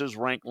businesses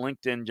rank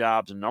LinkedIn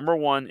Jobs number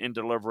one in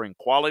delivering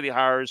quality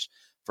hires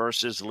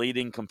versus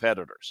leading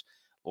competitors.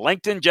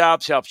 LinkedIn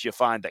Jobs helps you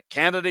find the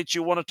candidates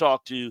you want to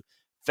talk to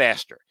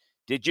faster.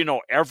 Did you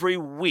know every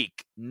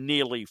week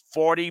nearly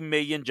 40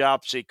 million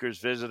job seekers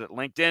visit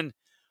LinkedIn?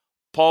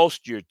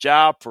 Post your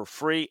job for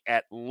free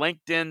at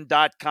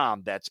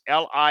LinkedIn.com. That's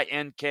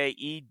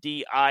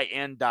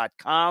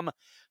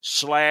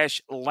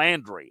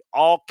LinkedIn.com/Landry.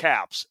 All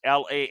caps,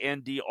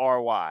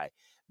 LANDRY.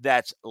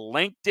 That's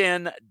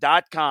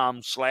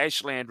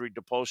LinkedIn.com/Landry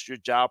to post your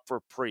job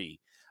for free.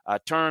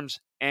 Terms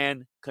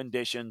and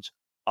conditions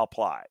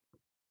apply.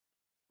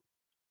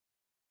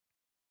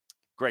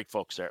 Great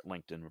folks there at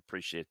LinkedIn.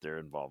 Appreciate their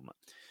involvement.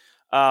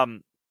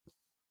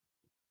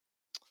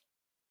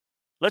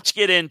 Let's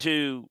get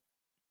into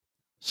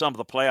some of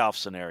the playoff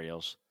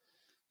scenarios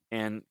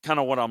and kind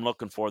of what I'm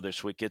looking for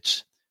this week.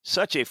 It's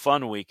such a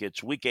fun week.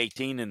 It's week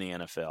 18 in the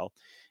NFL,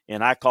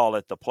 and I call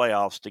it the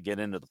playoffs to get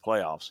into the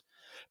playoffs.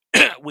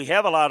 We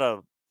have a lot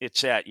of it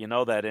set. You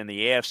know that in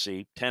the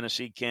AFC,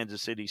 Tennessee,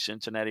 Kansas City,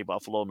 Cincinnati,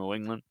 Buffalo, New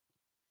England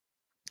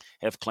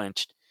have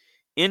clinched.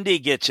 Indy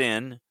gets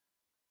in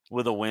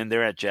with a win.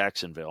 They're at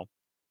Jacksonville.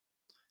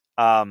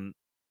 And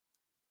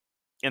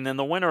then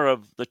the winner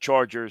of the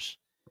Chargers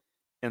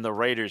and the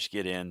Raiders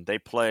get in. They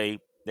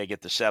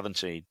get the 7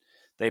 seed.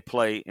 They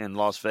play in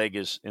Las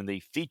Vegas in the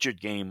featured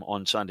game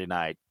on Sunday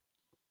night.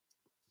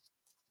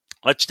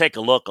 Let's take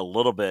a look a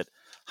little bit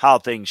how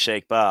things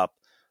shape up.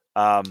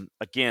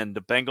 Again,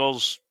 the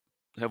Bengals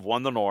have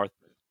won the North.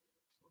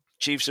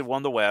 Chiefs have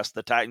won the West.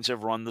 The Titans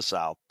have won the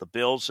South. The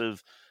Bills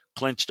have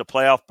clinched a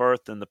playoff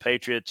berth, and the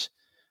Patriots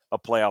a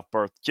playoff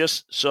berth.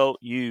 Just so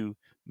you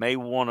may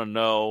want to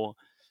know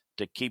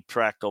to keep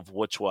track of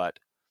what's what.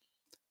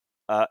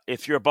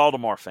 If you're a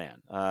Baltimore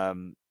fan,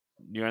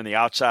 you're on the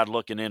outside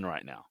looking in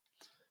right now.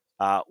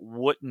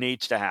 What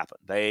needs to happen?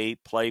 They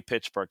play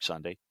Pittsburgh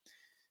Sunday.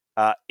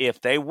 If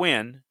they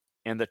win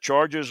and the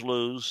Chargers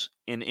lose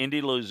and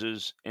Indy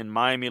loses and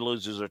Miami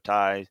loses or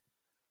ties,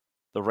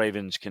 the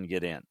Ravens can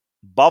get in.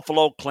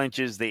 Buffalo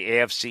clinches the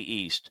AFC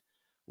East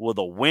with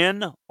a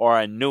win or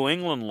a New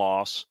England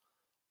loss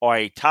or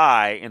a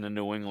tie in a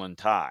New England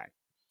tie.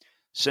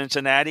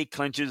 Cincinnati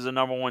clinches the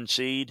number 1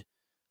 seed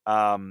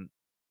in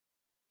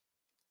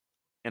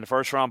the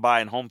first round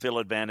bye and home field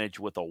advantage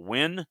with a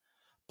win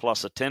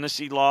plus a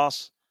Tennessee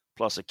loss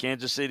plus a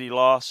Kansas City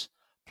loss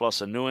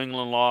plus a New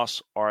England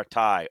loss or a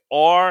tie,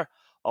 or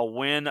a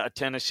win, a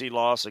Tennessee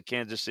loss, a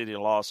Kansas City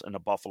loss, and a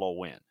Buffalo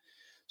win.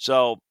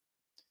 So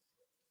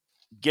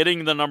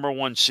getting the number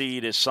 1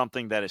 seed is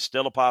something that is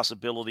still a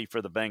possibility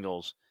for the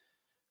Bengals,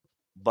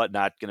 but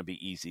not going to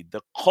be easy.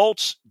 The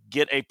Colts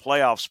get a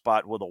playoff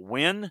spot with a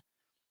win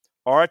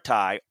or a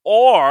tie,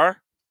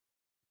 or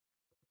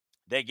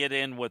they get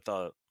in with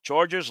a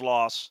Chargers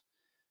loss,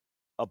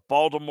 a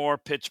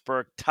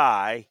Baltimore-Pittsburgh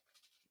tie.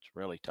 It's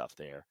really tough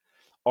there.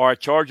 Or a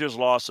Chargers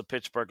loss, a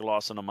Pittsburgh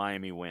loss, and a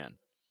Miami win.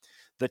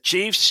 The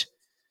Chiefs,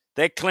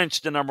 they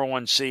clinched the number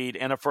 1 seed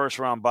and a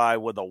first-round bye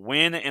with a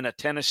win and a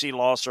Tennessee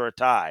loss or a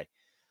tie,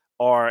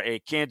 or a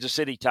Kansas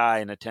City tie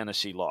and a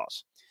Tennessee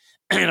loss.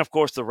 And, of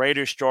course, the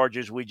Raiders,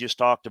 Chargers we just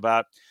talked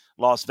about.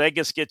 Las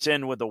Vegas gets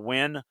in with a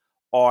win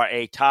or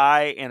a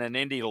tie and an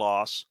Indy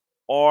loss,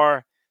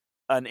 or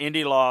an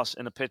Indy loss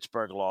and a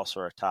Pittsburgh loss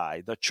or a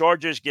tie. The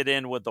Chargers get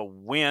in with a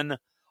win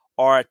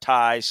or a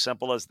tie,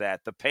 simple as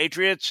that. The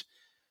Patriots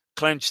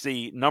clinch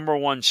the number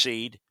 1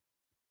 seed.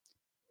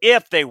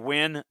 If they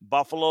win,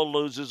 Buffalo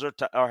loses or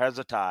has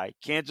a tie.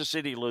 Kansas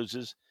City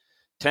loses.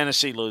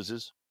 Tennessee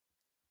loses.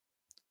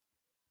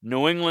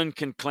 New England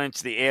can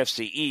clinch the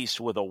AFC East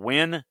with a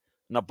win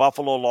and a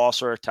Buffalo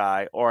loss or a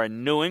tie, or a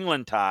New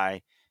England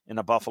tie and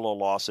a Buffalo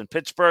loss. And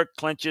Pittsburgh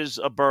clinches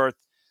a berth.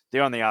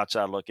 They're on the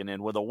outside looking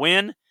in with a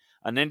win,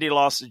 an Indy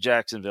loss to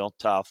Jacksonville,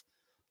 tough.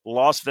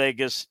 Las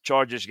Vegas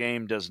Chargers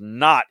game does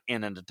not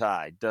end in a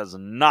tie. Does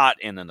not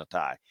end in a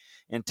tie.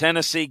 And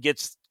Tennessee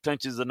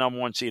clinches the number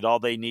 1 seed. All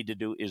they need to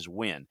do is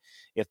win.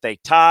 If they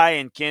tie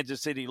and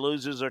Kansas City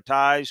loses or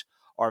ties,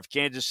 or if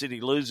Kansas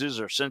City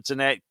loses or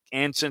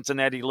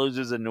Cincinnati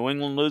loses and New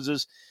England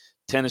loses,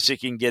 Tennessee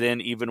can get in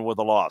even with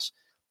a loss.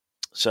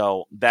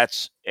 So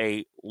that's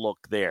a look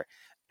there.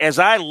 As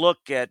I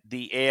look at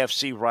the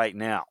AFC right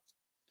now,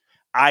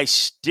 I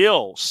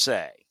still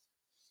say,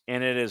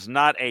 and it is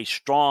not a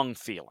strong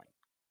feeling,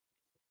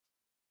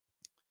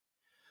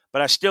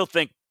 but I still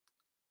think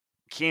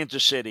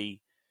Kansas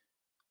City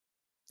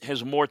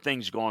has more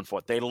things going for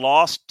it. They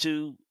lost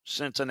to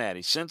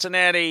Cincinnati.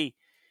 Cincinnati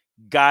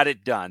got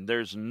it done.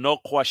 There's no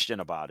question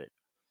about it.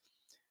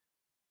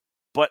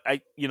 But,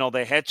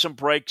 they had some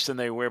breaks, and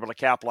they were able to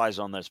capitalize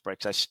on those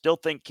breaks. I still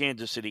think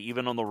Kansas City,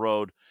 even on the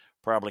road,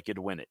 probably could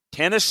win it.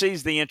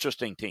 Tennessee's the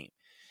interesting team.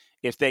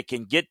 if they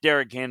can get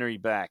Derrick Henry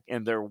back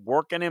and they're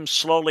working him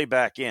slowly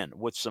back in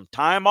with some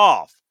time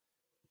off,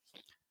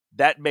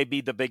 that may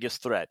be the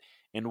biggest threat.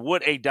 And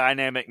what a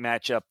dynamic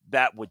matchup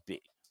that would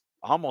be.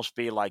 Almost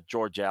be like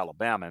Georgia,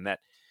 Alabama, and that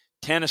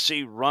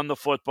Tennessee run the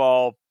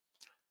football,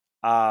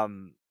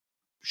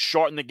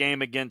 shorten the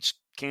game against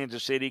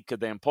Kansas City. Could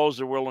they impose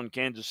their will in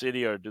Kansas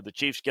City, or do the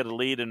Chiefs get a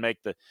lead and make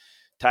the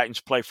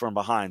Titans play from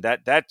behind?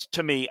 That's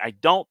to me, I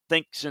don't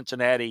think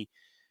Cincinnati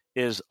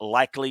is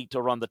likely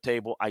to run the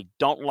table. I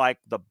don't like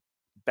the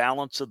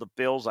balance of the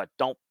Bills. I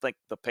don't think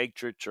the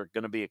Patriots are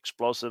going to be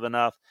explosive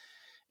enough,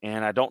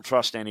 and I don't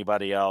trust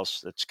anybody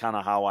else. That's kind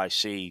of how I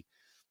see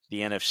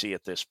the NFC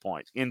at this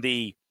point. In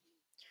the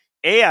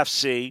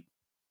NFC,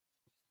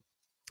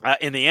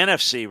 in the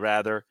NFC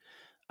rather,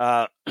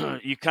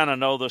 you kind of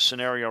know the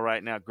scenario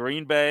right now.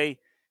 Green Bay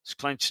has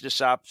clinched this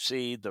top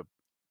seed. The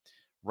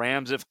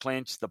Rams have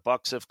clinched. The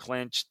Bucs have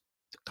clinched.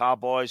 The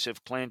Cowboys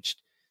have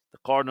clinched. The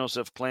Cardinals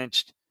have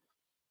clinched.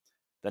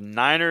 The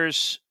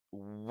Niners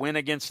win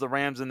against the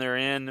Rams and they're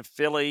in.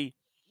 Philly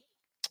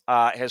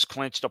has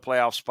clinched a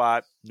playoff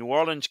spot. New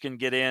Orleans can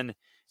get in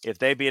if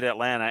they beat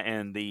Atlanta,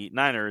 and the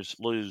Niners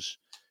lose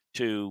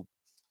to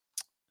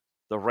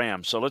the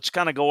Rams. So let's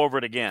kind of go over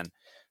it again.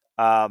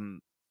 The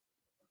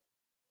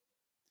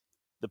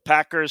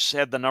Packers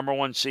had the number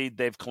one seed.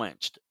 They've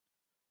clinched.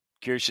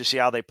 Curious to see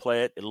how they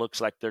play it. It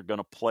looks like they're going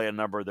to play a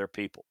number of their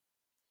people.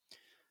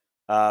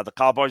 The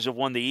Cowboys have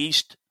won the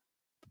East.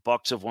 The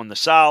Bucs have won the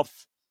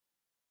South.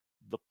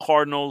 The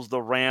Cardinals,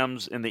 the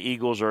Rams, and the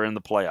Eagles are in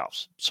the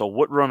playoffs. So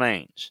what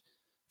remains?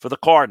 For the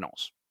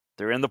Cardinals,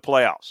 they're in the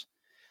playoffs.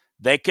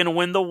 They can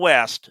win the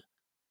West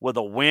with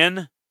a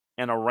win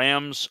and a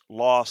Rams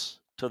loss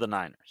to the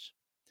Niners.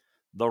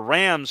 The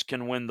Rams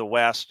can win the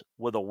West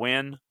with a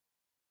win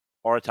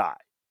or a tie,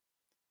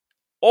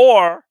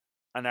 or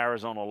an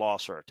Arizona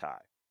loss or a tie.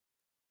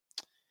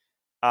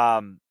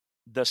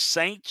 The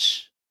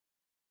Saints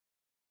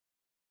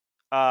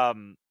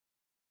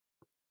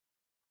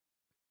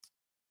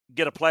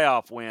get a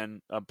playoff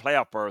win, a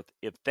playoff berth,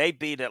 if they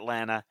beat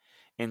Atlanta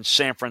and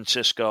San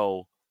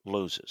Francisco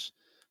loses.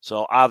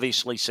 So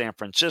obviously San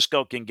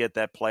Francisco can get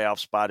that playoff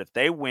spot if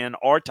they win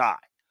or tie,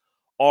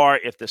 or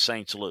if the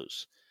Saints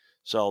lose.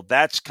 So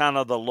that's kind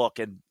of the look.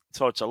 And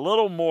so it's a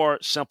little more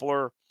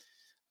simpler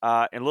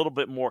and a little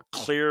bit more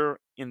clear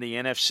in the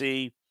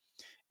NFC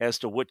as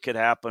to what could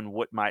happen,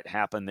 what might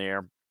happen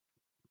there.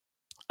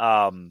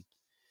 Look,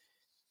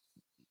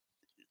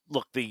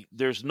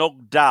 there's no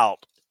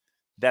doubt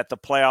that the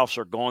playoffs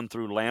are going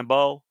through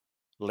Lambeau,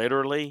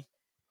 literally,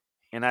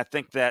 and I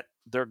think that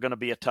they're going to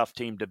be a tough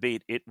team to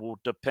beat. It will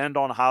depend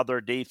on how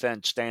their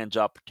defense stands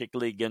up,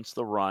 particularly against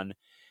the run,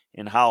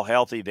 and how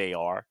healthy they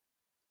are.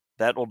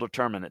 That will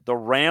determine it. The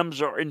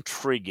Rams are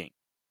intriguing.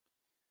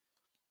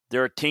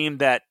 They're a team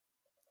that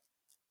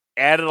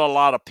added a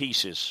lot of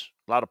pieces,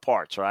 a lot of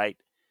parts, right?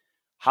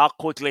 How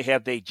quickly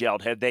have they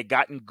gelled? Have they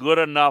gotten good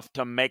enough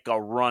to make a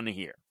run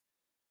here?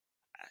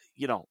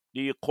 You know,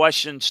 do you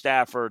question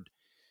Stafford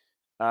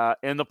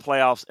in the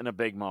playoffs in a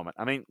big moment?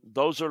 I mean,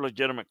 those are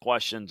legitimate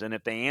questions, and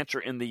if they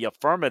answer in the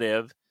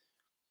affirmative,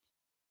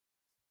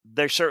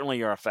 they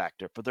certainly are a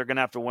factor, but they're going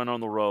to have to win on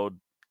the road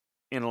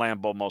in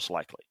Lambeau most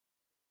likely.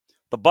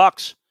 The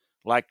Bucs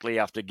likely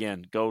have to,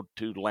 again, go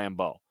to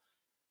Lambeau.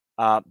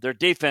 Their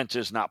defense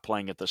is not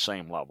playing at the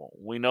same level.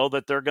 We know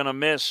that they're going to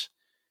miss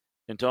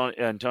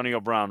Antonio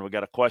Brown. We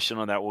got a question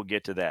on that. We'll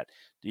get to that.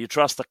 Do you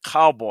trust the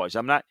Cowboys?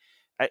 I'm not.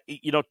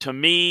 To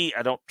me,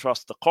 I don't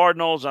trust the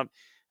Cardinals.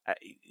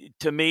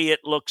 To me,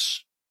 it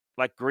looks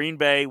like Green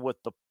Bay with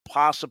the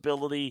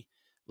possibility.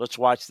 Let's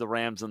watch the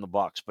Rams and the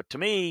Bucs. But to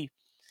me,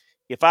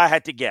 if I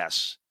had to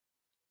guess,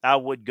 I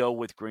would go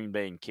with Green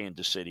Bay and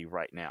Kansas City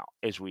right now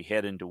as we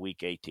head into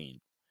Week 18.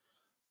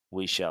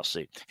 We shall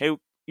see. Hey,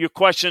 your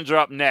questions are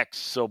up next,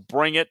 so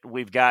bring it.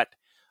 We've got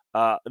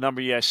a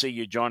number of you. I see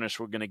you join us.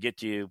 We're going to get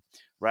to you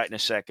right in a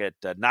second.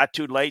 Not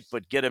too late,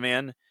 but get them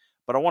in.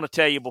 But I want to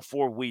tell you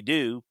before we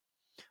do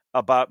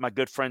about my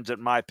good friends at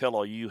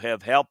MyPillow. You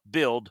have helped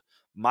build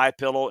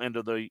MyPillow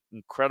into the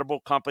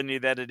incredible company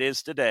that it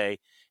is today,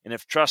 and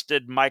have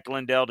trusted Mike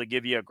Lindell to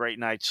give you a great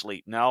night's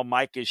sleep. Now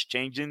Mike is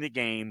changing the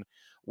game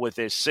with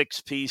his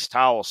 6-piece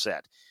towel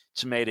set.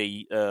 It's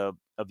made of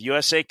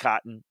USA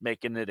cotton,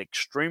 making it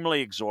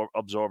extremely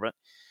absorbent,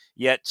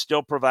 yet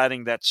still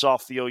providing that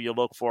soft feel you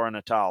look for in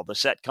a towel. The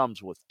set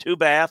comes with 2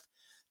 bath,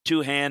 2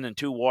 hand, and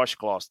 2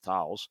 washcloth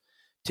towels,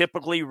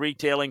 typically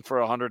retailing for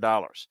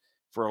 $100.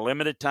 For a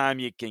limited time,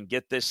 you can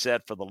get this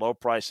set for the low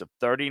price of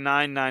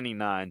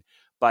 $39.99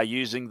 by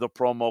using the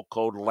promo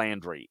code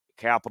Landry,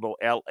 capital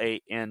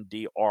Landry.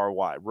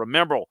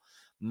 Remember,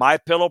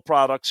 MyPillow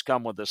products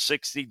come with a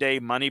 60-day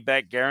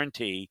money-back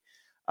guarantee.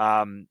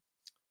 Go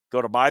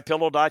to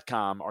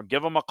MyPillow.com or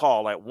give them a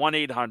call at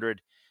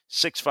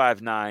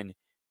 1-800-659-2338.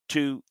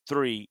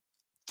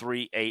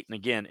 And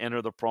again,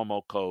 enter the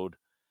promo code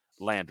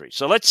Landry.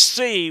 So let's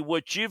see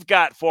what you've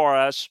got for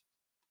us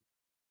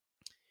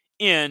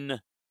in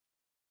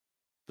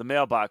the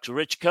mailbox.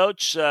 Rich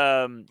Coach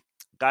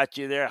got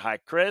you there. Hi,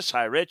 Chris.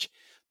 Hi, Rich.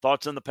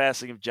 Thoughts on the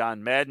passing of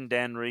John Madden,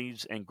 Dan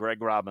Reeves, and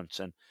Greg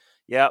Robinson.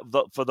 Yeah,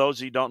 for those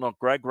of you who don't know,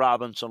 Greg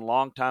Robinson,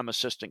 longtime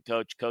assistant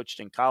coach, coached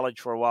in college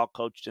for a while,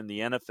 coached in the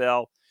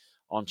NFL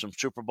on some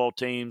Super Bowl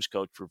teams,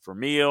 coached for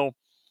Vermeil,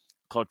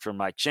 coached for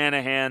Mike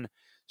Shanahan,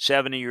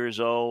 70 years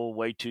old,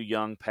 way too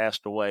young,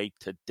 passed away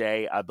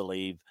today, I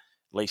believe.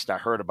 At least I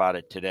heard about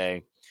it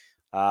today.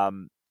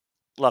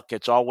 Look,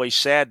 it's always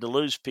sad to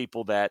lose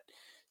people that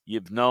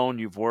you've known,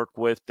 you've worked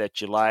with, that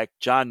you like.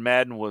 John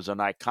Madden was an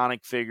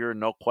iconic figure,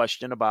 no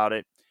question about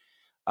it.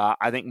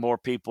 I think more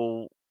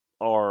people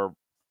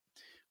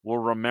will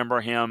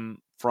remember him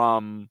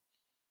from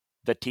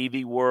the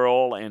TV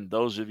world, and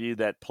those of you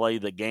that play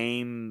the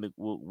game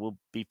will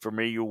be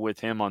familiar with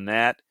him on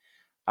that.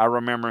 I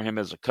remember him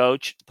as a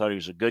coach. Thought he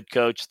was a good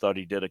coach. Thought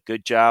he did a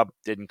good job.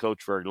 Didn't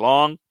coach very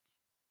long.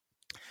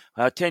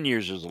 10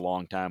 years is a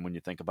long time when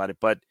you think about it,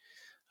 but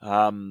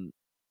was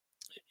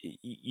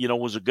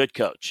a good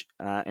coach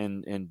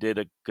and did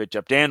a good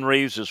job. Dan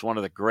Reeves is one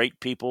of the great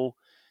people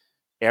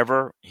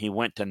ever. He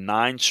went to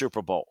 9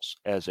 Super Bowls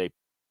as a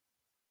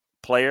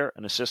player,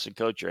 an assistant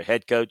coach, or a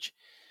head coach.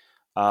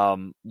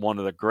 One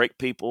of the great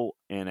people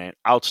and an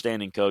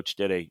outstanding coach.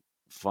 Did a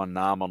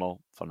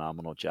phenomenal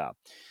job.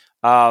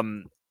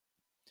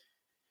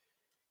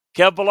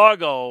 Kev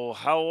Belargo,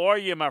 how are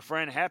you, my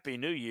friend? Happy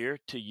New Year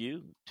to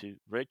you, to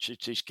Rich.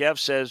 Kev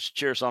says,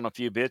 cheers on a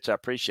few bits. I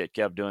appreciate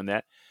Kev doing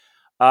that.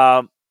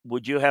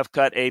 Would you have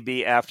cut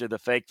AB after the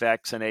fake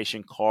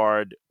vaccination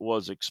card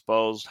was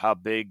exposed? How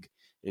big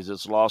is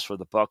this loss for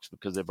the Bucs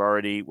because they've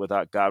already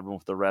without Godwin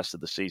for the rest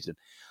of the season?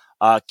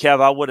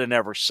 Kev, I would have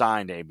never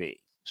signed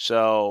AB.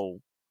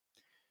 So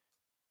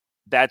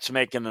that's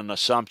making an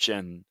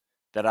assumption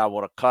that I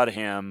would have cut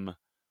him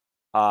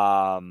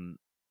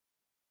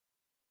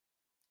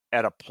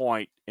at a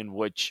point in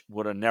which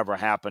would have never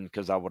happened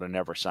because I would have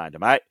never signed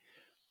him.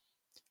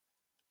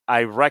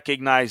 I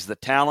recognize the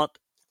talent,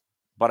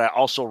 but I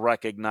also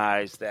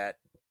recognize that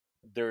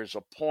there's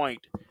a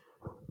point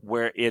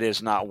where it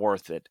is not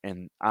worth it,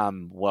 and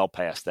I'm well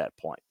past that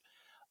point.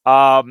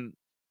 I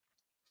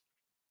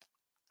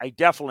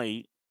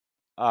definitely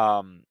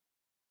would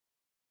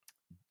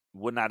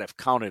not have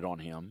counted on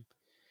him,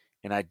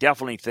 and I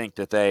definitely think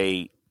that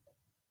they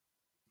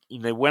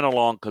went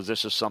along because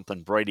this is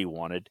something Brady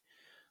wanted.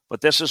 But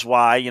this is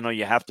why,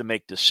 you have to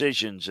make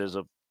decisions as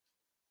a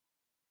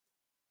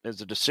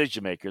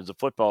decision maker, as a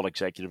football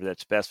executive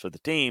that's best for the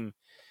team.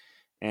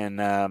 And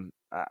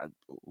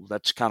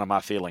that's kind of my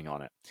feeling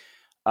on it.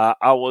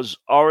 I was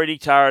already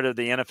tired of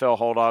the NFL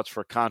holdouts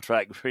for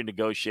contract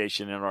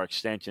renegotiation and our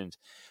extensions.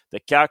 The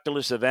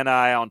calculus of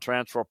NI on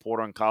transfer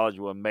portal in college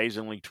will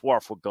amazingly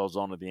dwarf what goes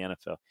on in the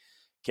NFL.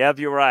 Kev,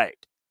 you're right.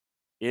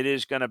 It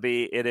is going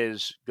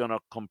to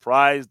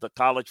comprise the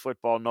college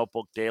football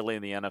notebook daily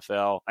in the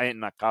NFL, and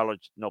not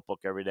college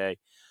notebook every day,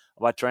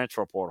 about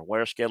transfer portal.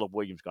 Where's Caleb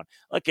Williams going?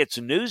 Look, it's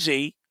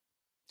newsy,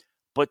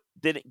 but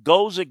then it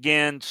goes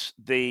against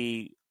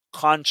the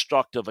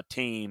construct of a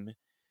team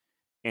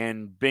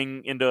and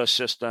being into a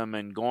system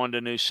and going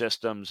to new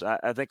systems.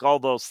 I think all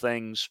those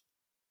things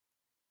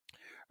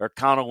are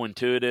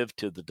counterintuitive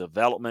to the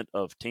development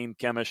of team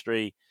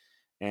chemistry.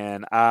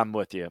 And I'm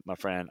with you, my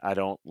friend. I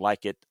don't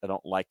like it. I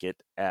don't like it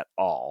at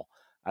all.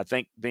 I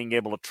think being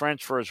able to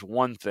transfer is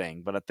one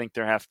thing, but I think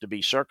there have to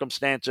be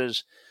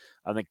circumstances.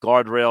 I think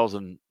guardrails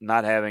and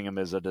not having them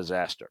is a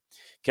disaster.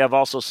 Kev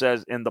also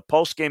says, in the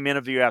post-game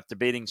interview after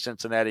beating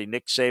Cincinnati,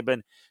 Nick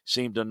Saban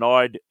seemed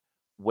annoyed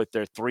with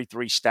their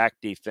 3-3 stack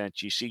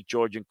defense. You see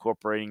George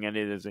incorporating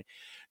any of this.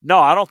 No,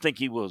 I don't think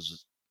he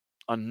was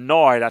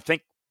annoyed. I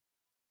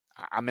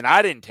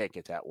didn't take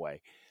it that way.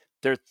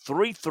 Their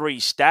 3-3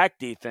 stack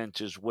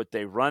defense is what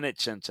they run at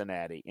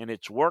Cincinnati, and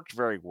it's worked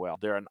very well.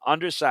 They're an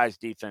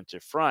undersized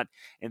defensive front,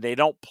 and they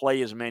don't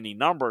play as many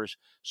numbers,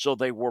 so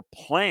they were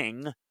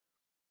playing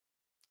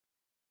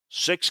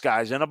 6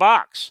 guys in a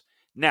box.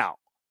 Now,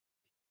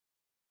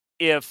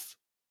 if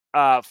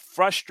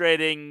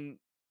frustrating,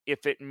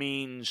 if it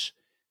means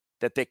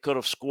that they could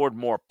have scored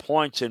more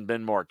points and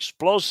been more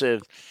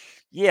explosive,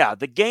 yeah,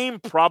 the game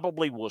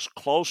probably was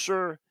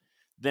closer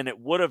than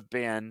it would have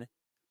been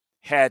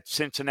had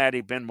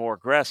Cincinnati been more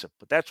aggressive.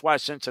 But that's why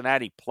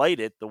Cincinnati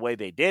played it the way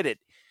they did it.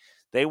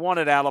 They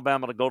wanted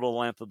Alabama to go to the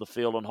length of the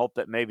field and hope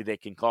that maybe they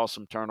can cause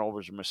some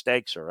turnovers or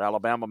mistakes, or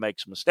Alabama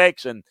makes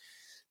mistakes and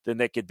then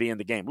they could be in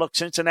the game. Look,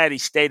 Cincinnati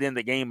stayed in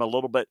the game a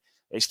little bit.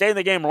 They stayed in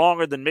the game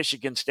longer than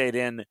Michigan stayed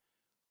in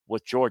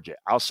with Georgia.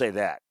 I'll say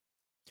that.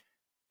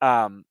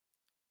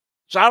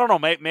 So I don't know.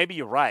 Maybe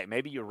you're right.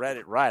 Maybe you read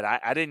it right.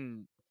 I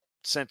didn't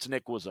sense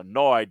Nick was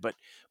annoyed, but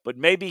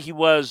maybe he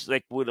was.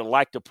 They would have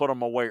liked to put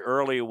him away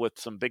earlier with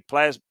some big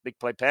play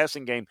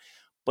passing game,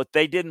 but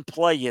they didn't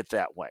play it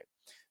that way.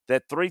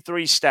 That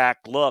 3-3 stack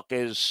look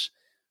is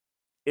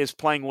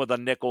playing with a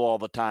nickel all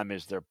the time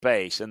as their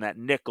base, and that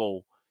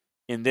nickel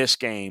in this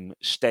game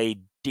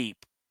stayed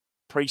deep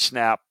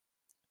pre-snap.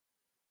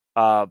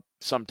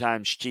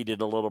 Sometimes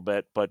cheated a little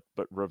bit, but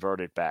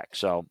reverted back.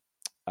 So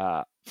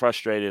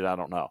frustrated. I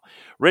don't know.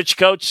 Rich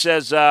Coach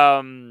says,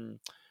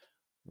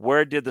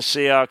 where did the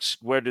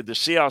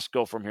Seahawks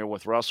go from here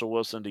with Russell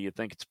Wilson? Do you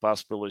think it's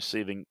possible of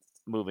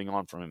moving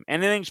on from him?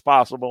 Anything's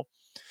possible.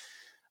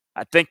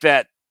 I think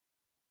that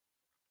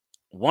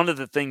one of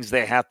the things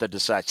they have to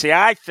decide. See,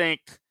 I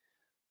think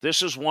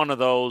this is one of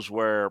those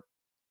where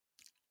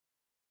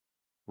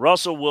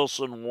Russell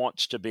Wilson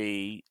wants to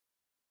be,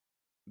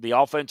 the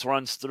offense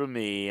runs through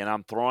me, and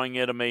I'm throwing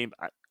it at me.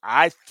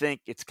 I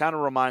think it kind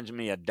of reminds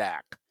me of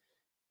Dak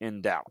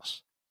in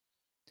Dallas.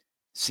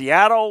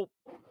 Seattle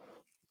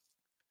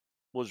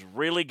was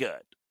really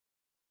good.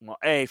 Well,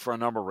 for a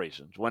number of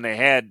reasons. When they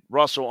had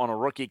Russell on a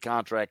rookie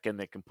contract and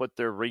they can put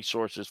their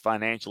resources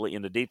financially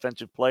into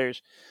defensive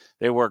players,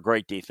 they were a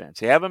great defense.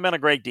 They haven't been a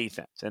great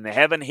defense, and they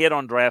haven't hit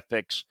on draft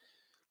picks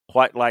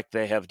quite like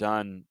they have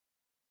done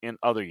in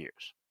other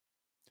years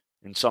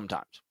and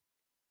sometimes.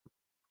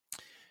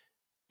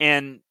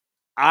 And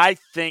I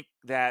think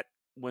that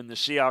when the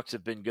Seahawks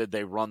have been good,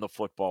 they run the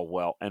football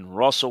well, and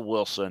Russell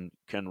Wilson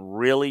can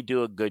really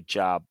do a good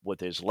job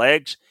with his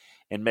legs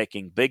and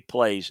making big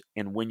plays.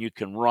 And when you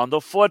can run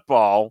the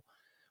football,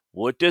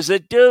 what does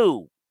it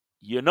do?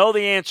 You know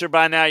the answer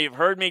by now. You've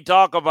heard me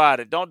talk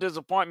about it. Don't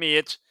disappoint me.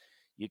 It's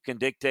you can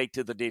dictate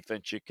to the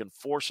defense. You can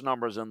force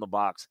numbers in the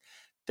box.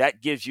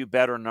 That gives you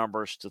better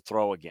numbers to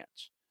throw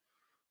against.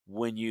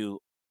 When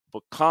you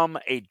become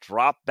a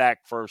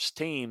drop-back first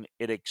team,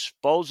 it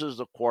exposes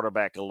the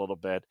quarterback a little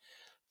bit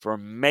for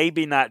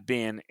maybe not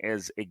being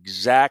as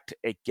exact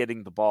at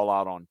getting the ball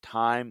out on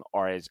time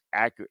or as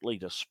accurately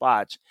to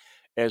spots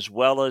as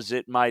well as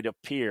it might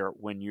appear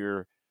when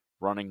you're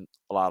running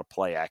a lot of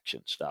play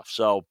action stuff.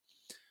 So,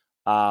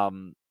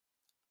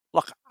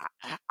 look,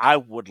 I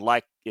would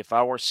like, if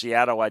I were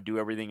Seattle, I'd do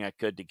everything I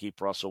could to keep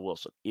Russell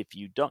Wilson. If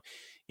you don't,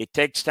 it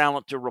takes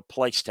talent to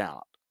replace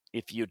talent.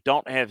 If you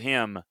don't have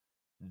him,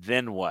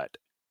 then what?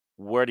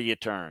 Where do you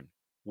turn?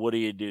 What do?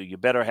 You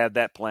better have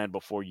that plan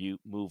before you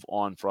move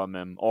on from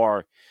him.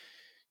 Or,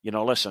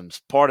 listen,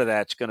 part of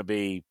that's going to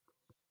be,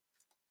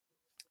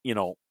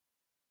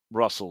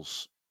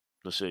 Russell's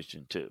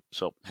decision too.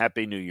 So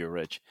happy New Year,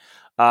 Rich.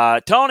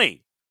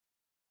 Tony,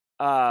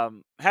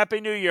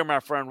 happy New Year, my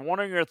friend. What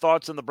are your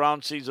thoughts on the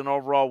Browns season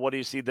overall? What do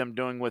you see them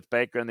doing with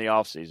Baker in the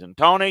offseason?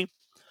 Tony,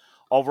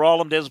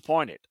 overall, I'm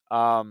disappointed.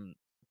 I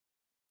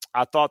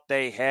thought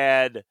they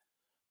had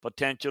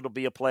potential to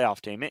be a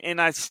playoff team,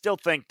 and I still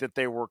think that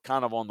they were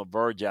kind of on the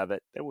verge of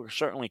it. They were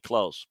certainly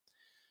close.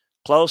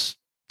 Close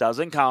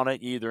doesn't count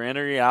it. You either in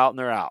or you're out, and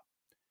they're out.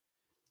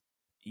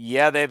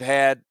 Yeah, they've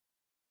had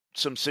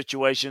some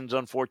situations,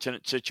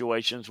 unfortunate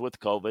situations with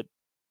COVID.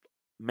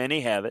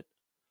 Many have it.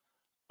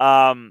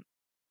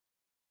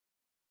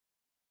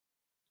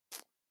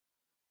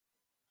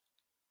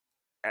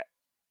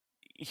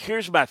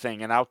 Here's my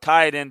thing, and I'll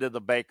tie it into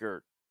the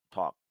Baker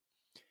talk.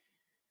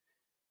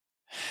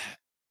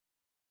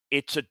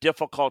 It's a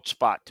difficult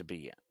spot to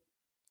be in.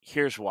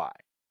 Here's why.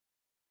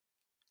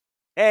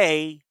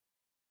 I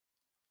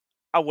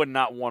would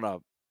not want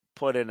to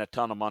put in a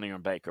ton of money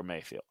on Baker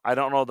Mayfield. I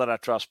don't know that I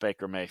trust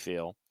Baker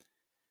Mayfield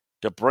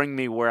to bring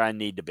me where I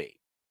need to be.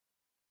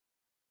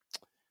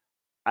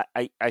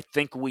 I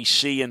think we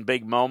see in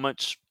big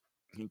moments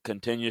he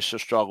continues to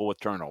struggle with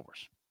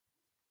turnovers.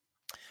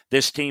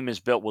 This team is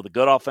built with a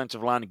good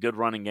offensive line, a good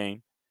running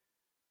game.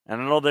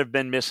 And I know there have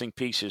been missing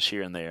pieces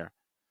here and there,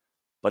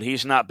 but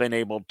he's not been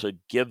able to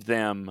give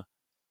them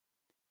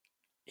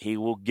 – he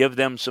will give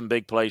them some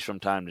big plays from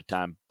time to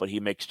time, but he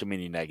makes too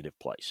many negative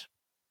plays.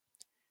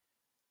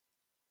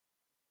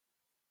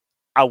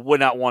 I would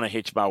not want to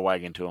hitch my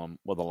wagon to him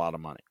with a lot of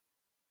money.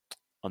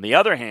 On the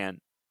other hand,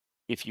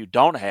 if you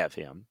don't have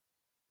him,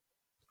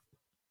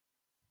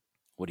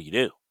 what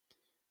do?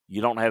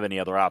 You don't have any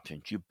other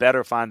options. You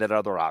better find that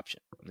other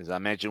option. As I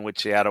mentioned with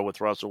Seattle, with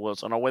Russell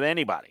Wilson, or with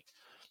anybody.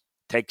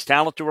 It takes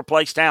talent to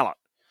replace talent.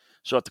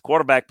 So at the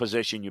quarterback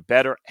position, you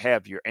better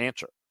have your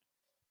answer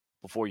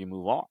before you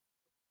move on.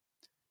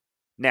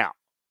 Now,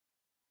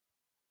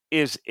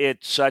 is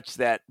it such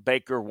that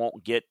Baker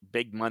won't get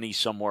big money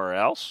somewhere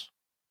else?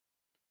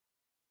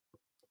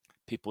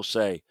 People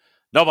say,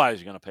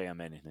 nobody's going to pay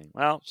him anything.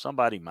 Well,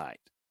 somebody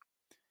might.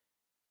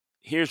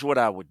 Here's what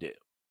I would do.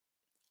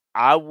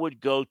 I would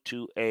go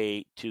to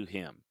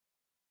him,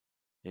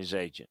 his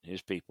agent,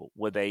 his people,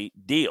 with a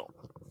deal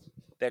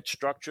that's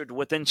structured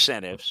with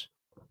incentives,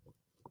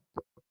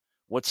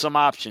 with some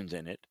options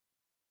in it.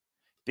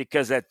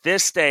 Because at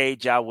this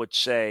stage, I would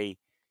say,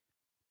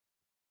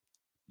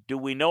 do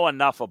we know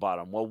enough about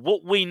him? Well,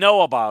 what we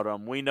know about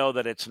him, we know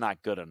that it's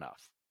not good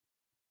enough.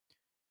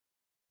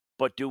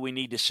 But do we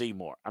need to see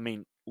more? I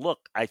mean,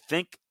 look, I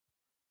think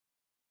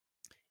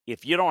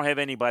if you don't have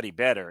anybody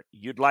better,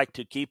 you'd like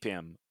to keep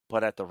him,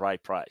 but at the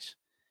right price.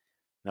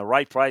 The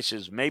right price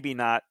is maybe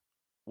not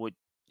what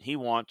he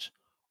wants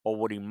or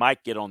what he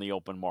might get on the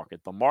open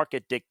market. The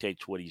market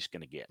dictates what he's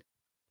going to get.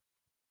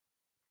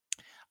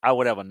 I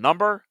would have a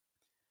number.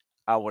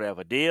 I would have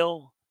a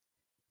deal.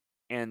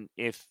 And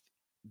if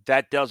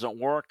that doesn't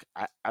work,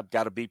 I've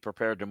got to be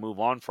prepared to move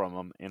on from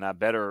him, and I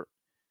better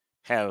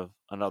have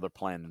another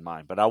plan in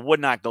mind. But I would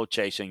not go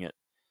chasing it.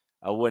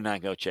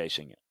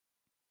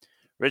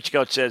 Rich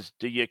Coach says,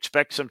 do you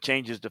expect some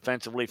changes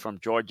defensively from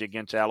Georgia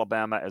against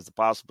Alabama as the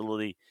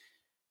possibility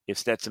if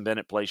Stetson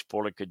Bennett plays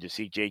poorly? Could you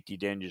see JT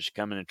Daniels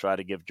come in and try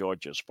to give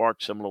Georgia a spark,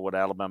 similar to what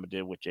Alabama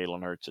did with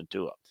Jalen Hurts and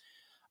Tua?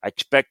 I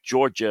expect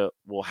Georgia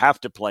will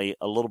have to play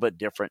a little bit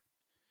different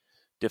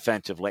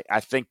defensively. I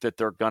think that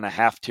they're going to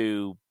have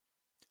to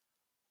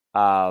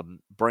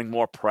bring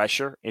more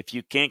pressure. If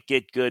you can't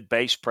get good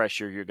base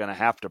pressure, you're going to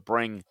have to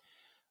bring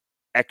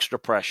extra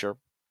pressure.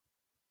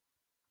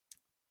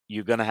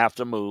 You're going to have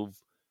to move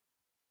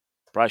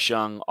Bryce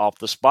Young off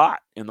the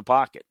spot in the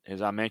pocket.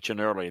 As I mentioned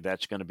earlier,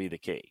 that's going to be the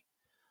key.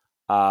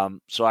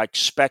 So I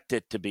expect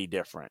it to be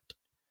different,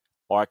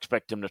 or I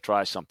expect him to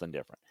try something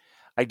different.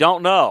 I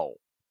don't know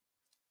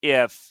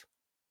if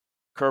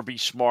Kirby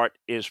Smart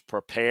is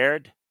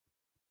prepared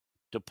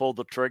to pull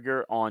the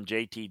trigger on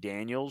JT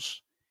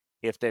Daniels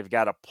if they've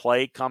got a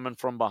play coming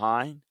from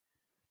behind.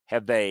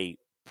 Have they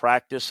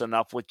practiced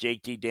enough with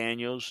JT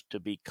Daniels to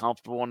be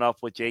comfortable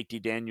enough with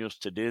JT Daniels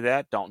to do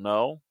that? Don't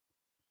know.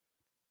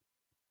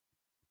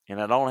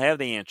 And I don't have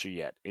the answer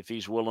yet if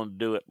he's willing to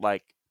do it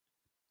like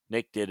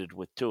Nick did it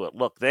with Tua.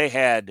 Look, they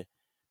had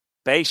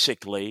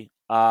basically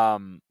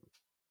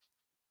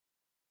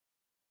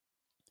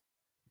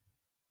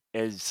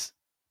as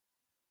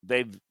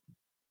they've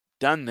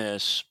done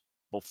this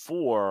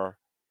before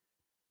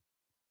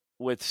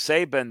with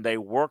Saban, they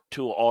worked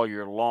Tua all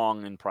year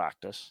long in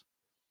practice,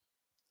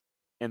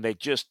 and they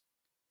just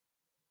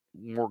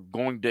were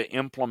going to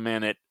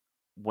implement it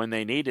when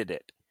they needed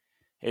it.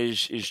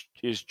 Is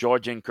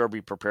Georgia and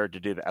Kirby prepared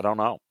to do that? I don't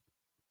know.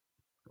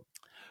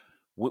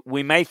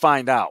 We may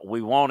find out.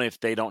 We won't if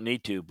they don't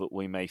need to, but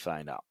we may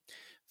find out.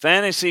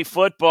 Fantasy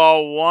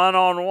football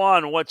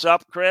one-on-one. What's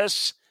up,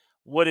 Chris?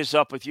 What is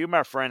up with you,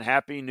 my friend?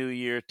 Happy New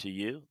Year to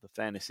you, the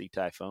Fantasy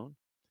Typhoon.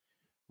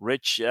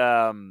 Rich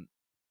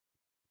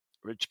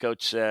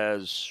Coach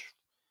says,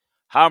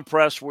 how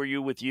impressed were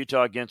you with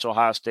Utah against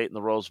Ohio State in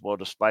the Rose Bowl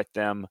despite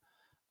them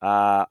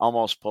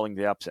almost pulling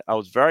the upset? I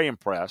was very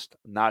impressed,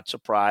 not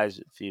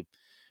surprised. If you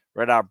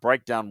read our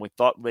breakdown, we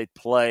thought they'd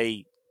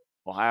play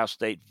Ohio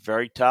State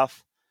very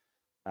tough.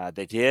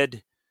 They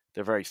did.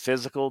 They're very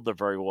physical. They're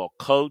very well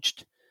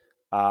coached.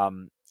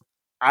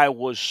 I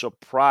was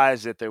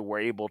surprised that they were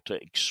able to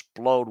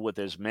explode with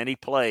as many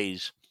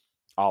plays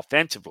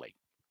offensively.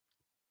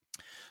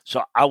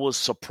 So I was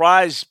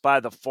surprised by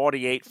the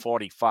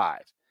 48-45.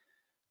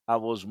 I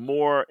was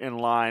more in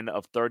line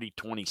of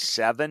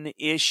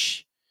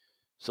 30-27-ish.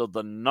 So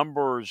the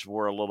numbers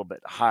were a little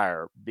bit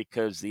higher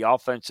because the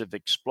offensive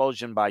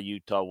explosion by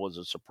Utah was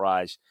a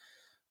surprise.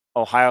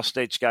 Ohio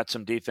State's got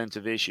some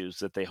defensive issues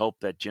that they hope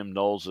that Jim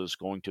Knowles is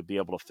going to be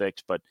able to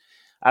fix. But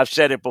I've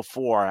said it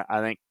before. I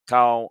think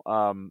Kyle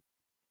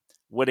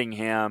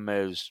Whittingham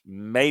is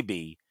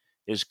maybe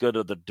as good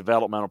of the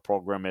developmental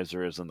program as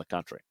there is in the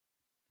country.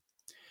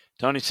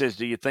 Tony says,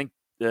 do you think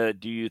the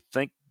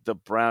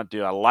Brown,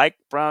 do I like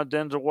Brown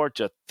Denzel Ward?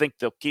 Do I think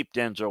they'll keep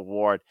Denzel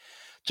Ward?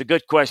 It's a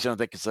good question. I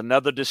think it's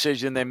another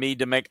decision they need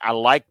to make. I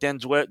like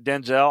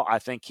Denzel. I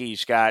think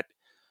he's got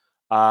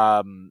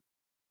I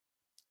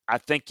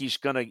think he's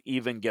going to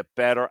even get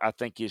better. I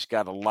think he's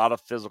got a lot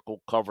of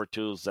physical cover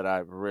tools that I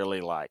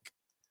really like.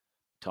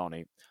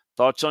 Tony,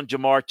 thoughts on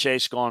Jamar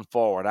Chase going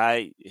forward?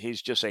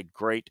 He's just a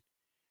great,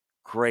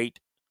 great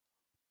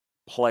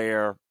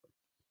player.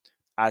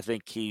 I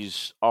think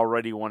he's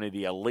already one of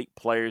the elite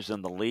players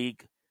in the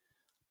league,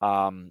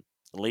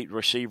 elite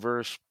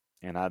receivers,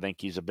 and I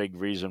think he's a big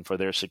reason for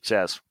their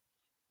success.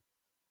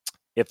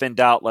 If in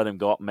doubt, let him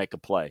go up and make a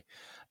play.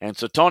 And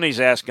so Tony's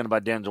asking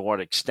about Denzel Ward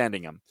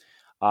extending him.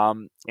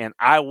 And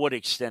I would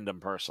extend him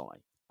personally.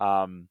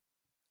 And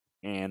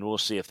we'll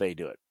see if they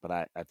do it. But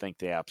I think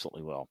they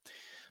absolutely will.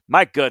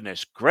 My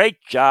goodness, great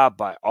job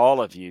by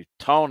all of you.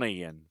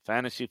 Tony and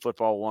Fantasy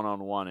Football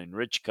One-on-One and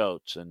Rich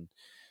Coates and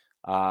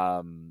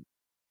Kev.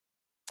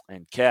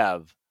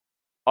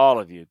 All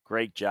of you,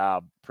 great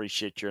job.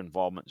 Appreciate your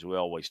involvement as we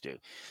always do.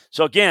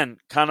 So again,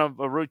 kind of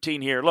a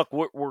routine here. Look,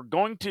 we're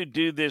going to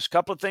do this.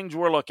 Couple of things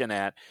we're looking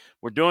at.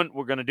 We're going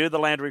to do the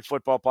Landry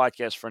Football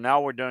Podcast. For now,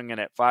 we're doing it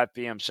at 5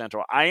 p.m.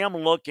 Central. I am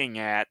looking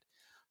at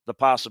the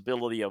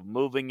possibility of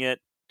moving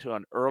it to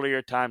an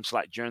earlier time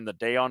slot during the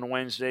day on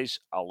Wednesdays.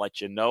 I'll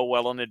let you know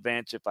well in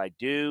advance if I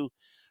do.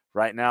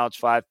 Right now, it's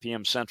 5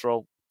 p.m.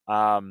 Central.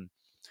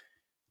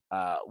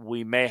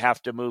 We may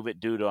have to move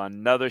it due to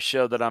another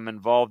show that I'm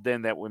involved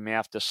in that we may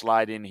have to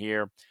slide in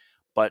here,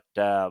 but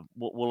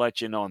we'll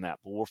let you know on that.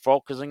 But we're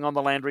focusing on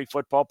the Landry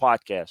Football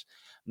Podcast.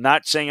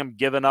 Not saying I'm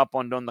giving up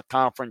on doing the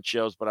conference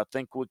shows, but I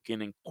think we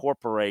can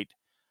incorporate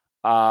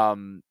a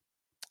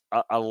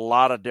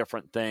lot of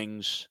different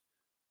things,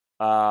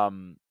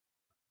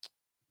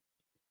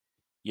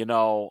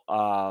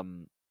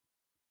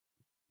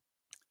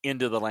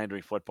 into the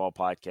Landry Football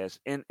Podcast.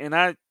 And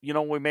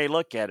we may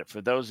look at it. For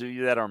those of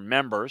you that are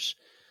members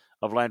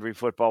of Landry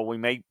Football, we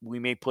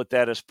may put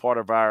that as part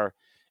of our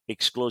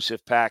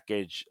exclusive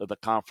package of the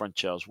conference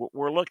shows.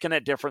 We're looking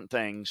at different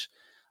things,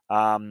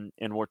 and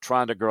we're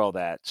trying to grow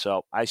that.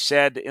 So I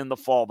said in the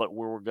fall that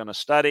we were going to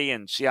study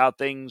and see how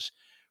things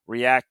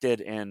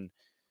reacted. And,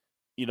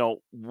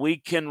 we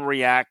can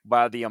react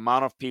by the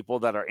amount of people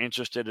that are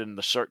interested in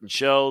the certain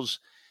shows,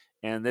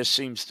 and this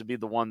seems to be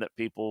the one that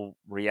people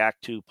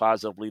react to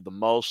positively the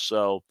most.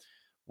 So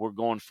we're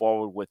going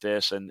forward with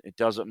this, and it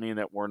doesn't mean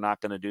that we're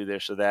not going to do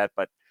this or that,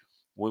 but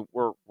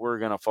we're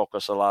going to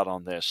focus a lot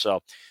on this.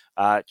 So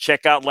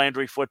check out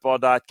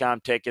LandryFootball.com.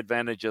 Take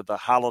advantage of the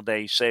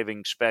holiday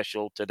savings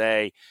special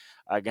today.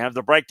 I can have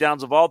the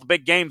breakdowns of all the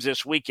big games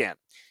this weekend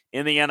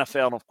in the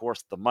NFL, and, of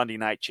course, the Monday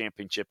night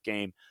championship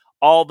game.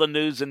 All the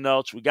news and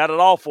notes. We got it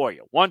all for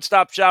you.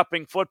 One-stop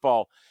shopping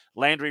football,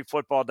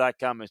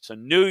 LandryFootball.com. It's a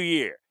new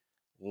year.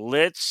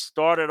 Let's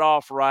start it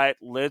off right.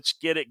 Let's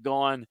get it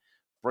going.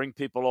 Bring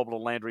people over to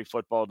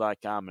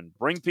LandryFootball.com and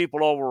bring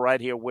people over right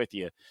here with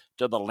you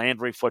to the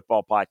Landry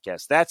Football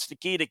Podcast. That's the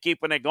key to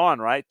keeping it going,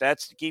 right?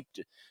 That's the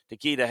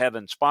key to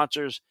having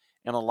sponsors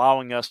and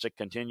allowing us to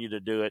continue to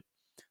do it.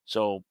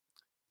 So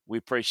we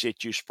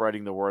appreciate you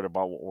spreading the word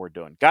about what we're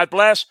doing. God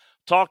bless.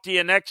 Talk to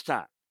you next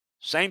time.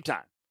 Same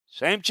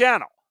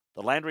channel,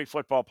 the Landry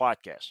Football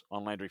Podcast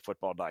on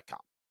LandryFootball.com.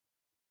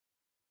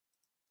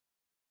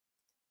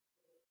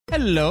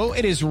 Hello,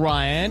 it is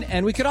Ryan,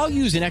 and we could all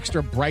use an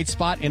extra bright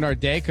spot in our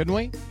day, couldn't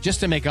we? Just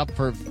to make up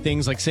for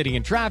things like sitting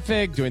in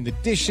traffic, doing the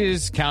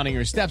dishes, counting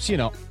your steps,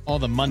 all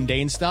the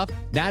mundane stuff.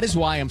 That is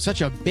why I'm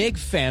such a big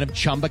fan of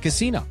Chumba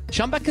Casino.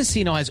 Chumba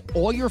Casino has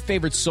all your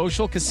favorite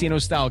social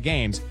casino-style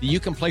games that you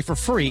can play for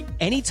free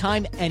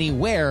anytime,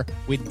 anywhere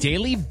with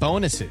daily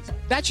bonuses.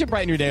 That should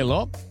brighten your day a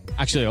little.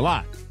 Actually, a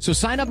lot. So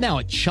sign up now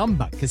at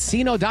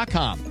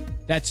ChumbaCasino.com.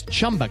 That's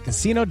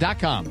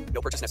ChumbaCasino.com.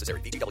 No purchase necessary.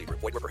 VGW Group.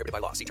 Void where prohibited by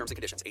law. See terms and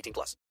conditions.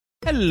 18+.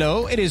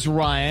 Hello, it is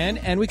Ryan,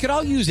 and we could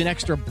all use an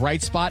extra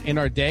bright spot in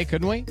our day,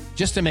 couldn't we?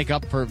 Just to make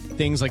up for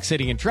things like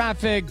sitting in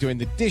traffic, doing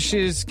the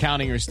dishes,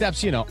 counting your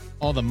steps,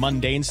 all the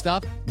mundane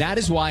stuff. That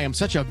is why I'm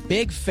such a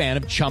big fan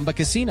of Chumba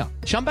Casino.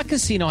 Chumba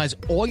Casino has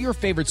all your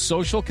favorite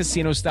social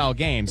casino-style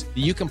games that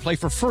you can play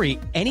for free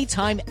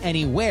anytime,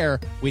 anywhere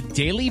with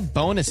daily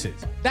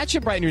bonuses. That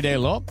should brighten your day a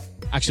little.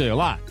 Actually, a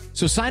lot.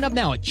 So sign up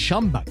now at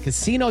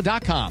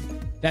ChumbaCasino.com.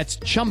 That's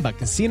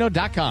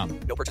ChumbaCasino.com.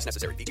 No purchase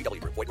necessary.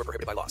 VGW Group. Void where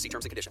prohibited by law. See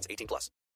terms and conditions. 18+.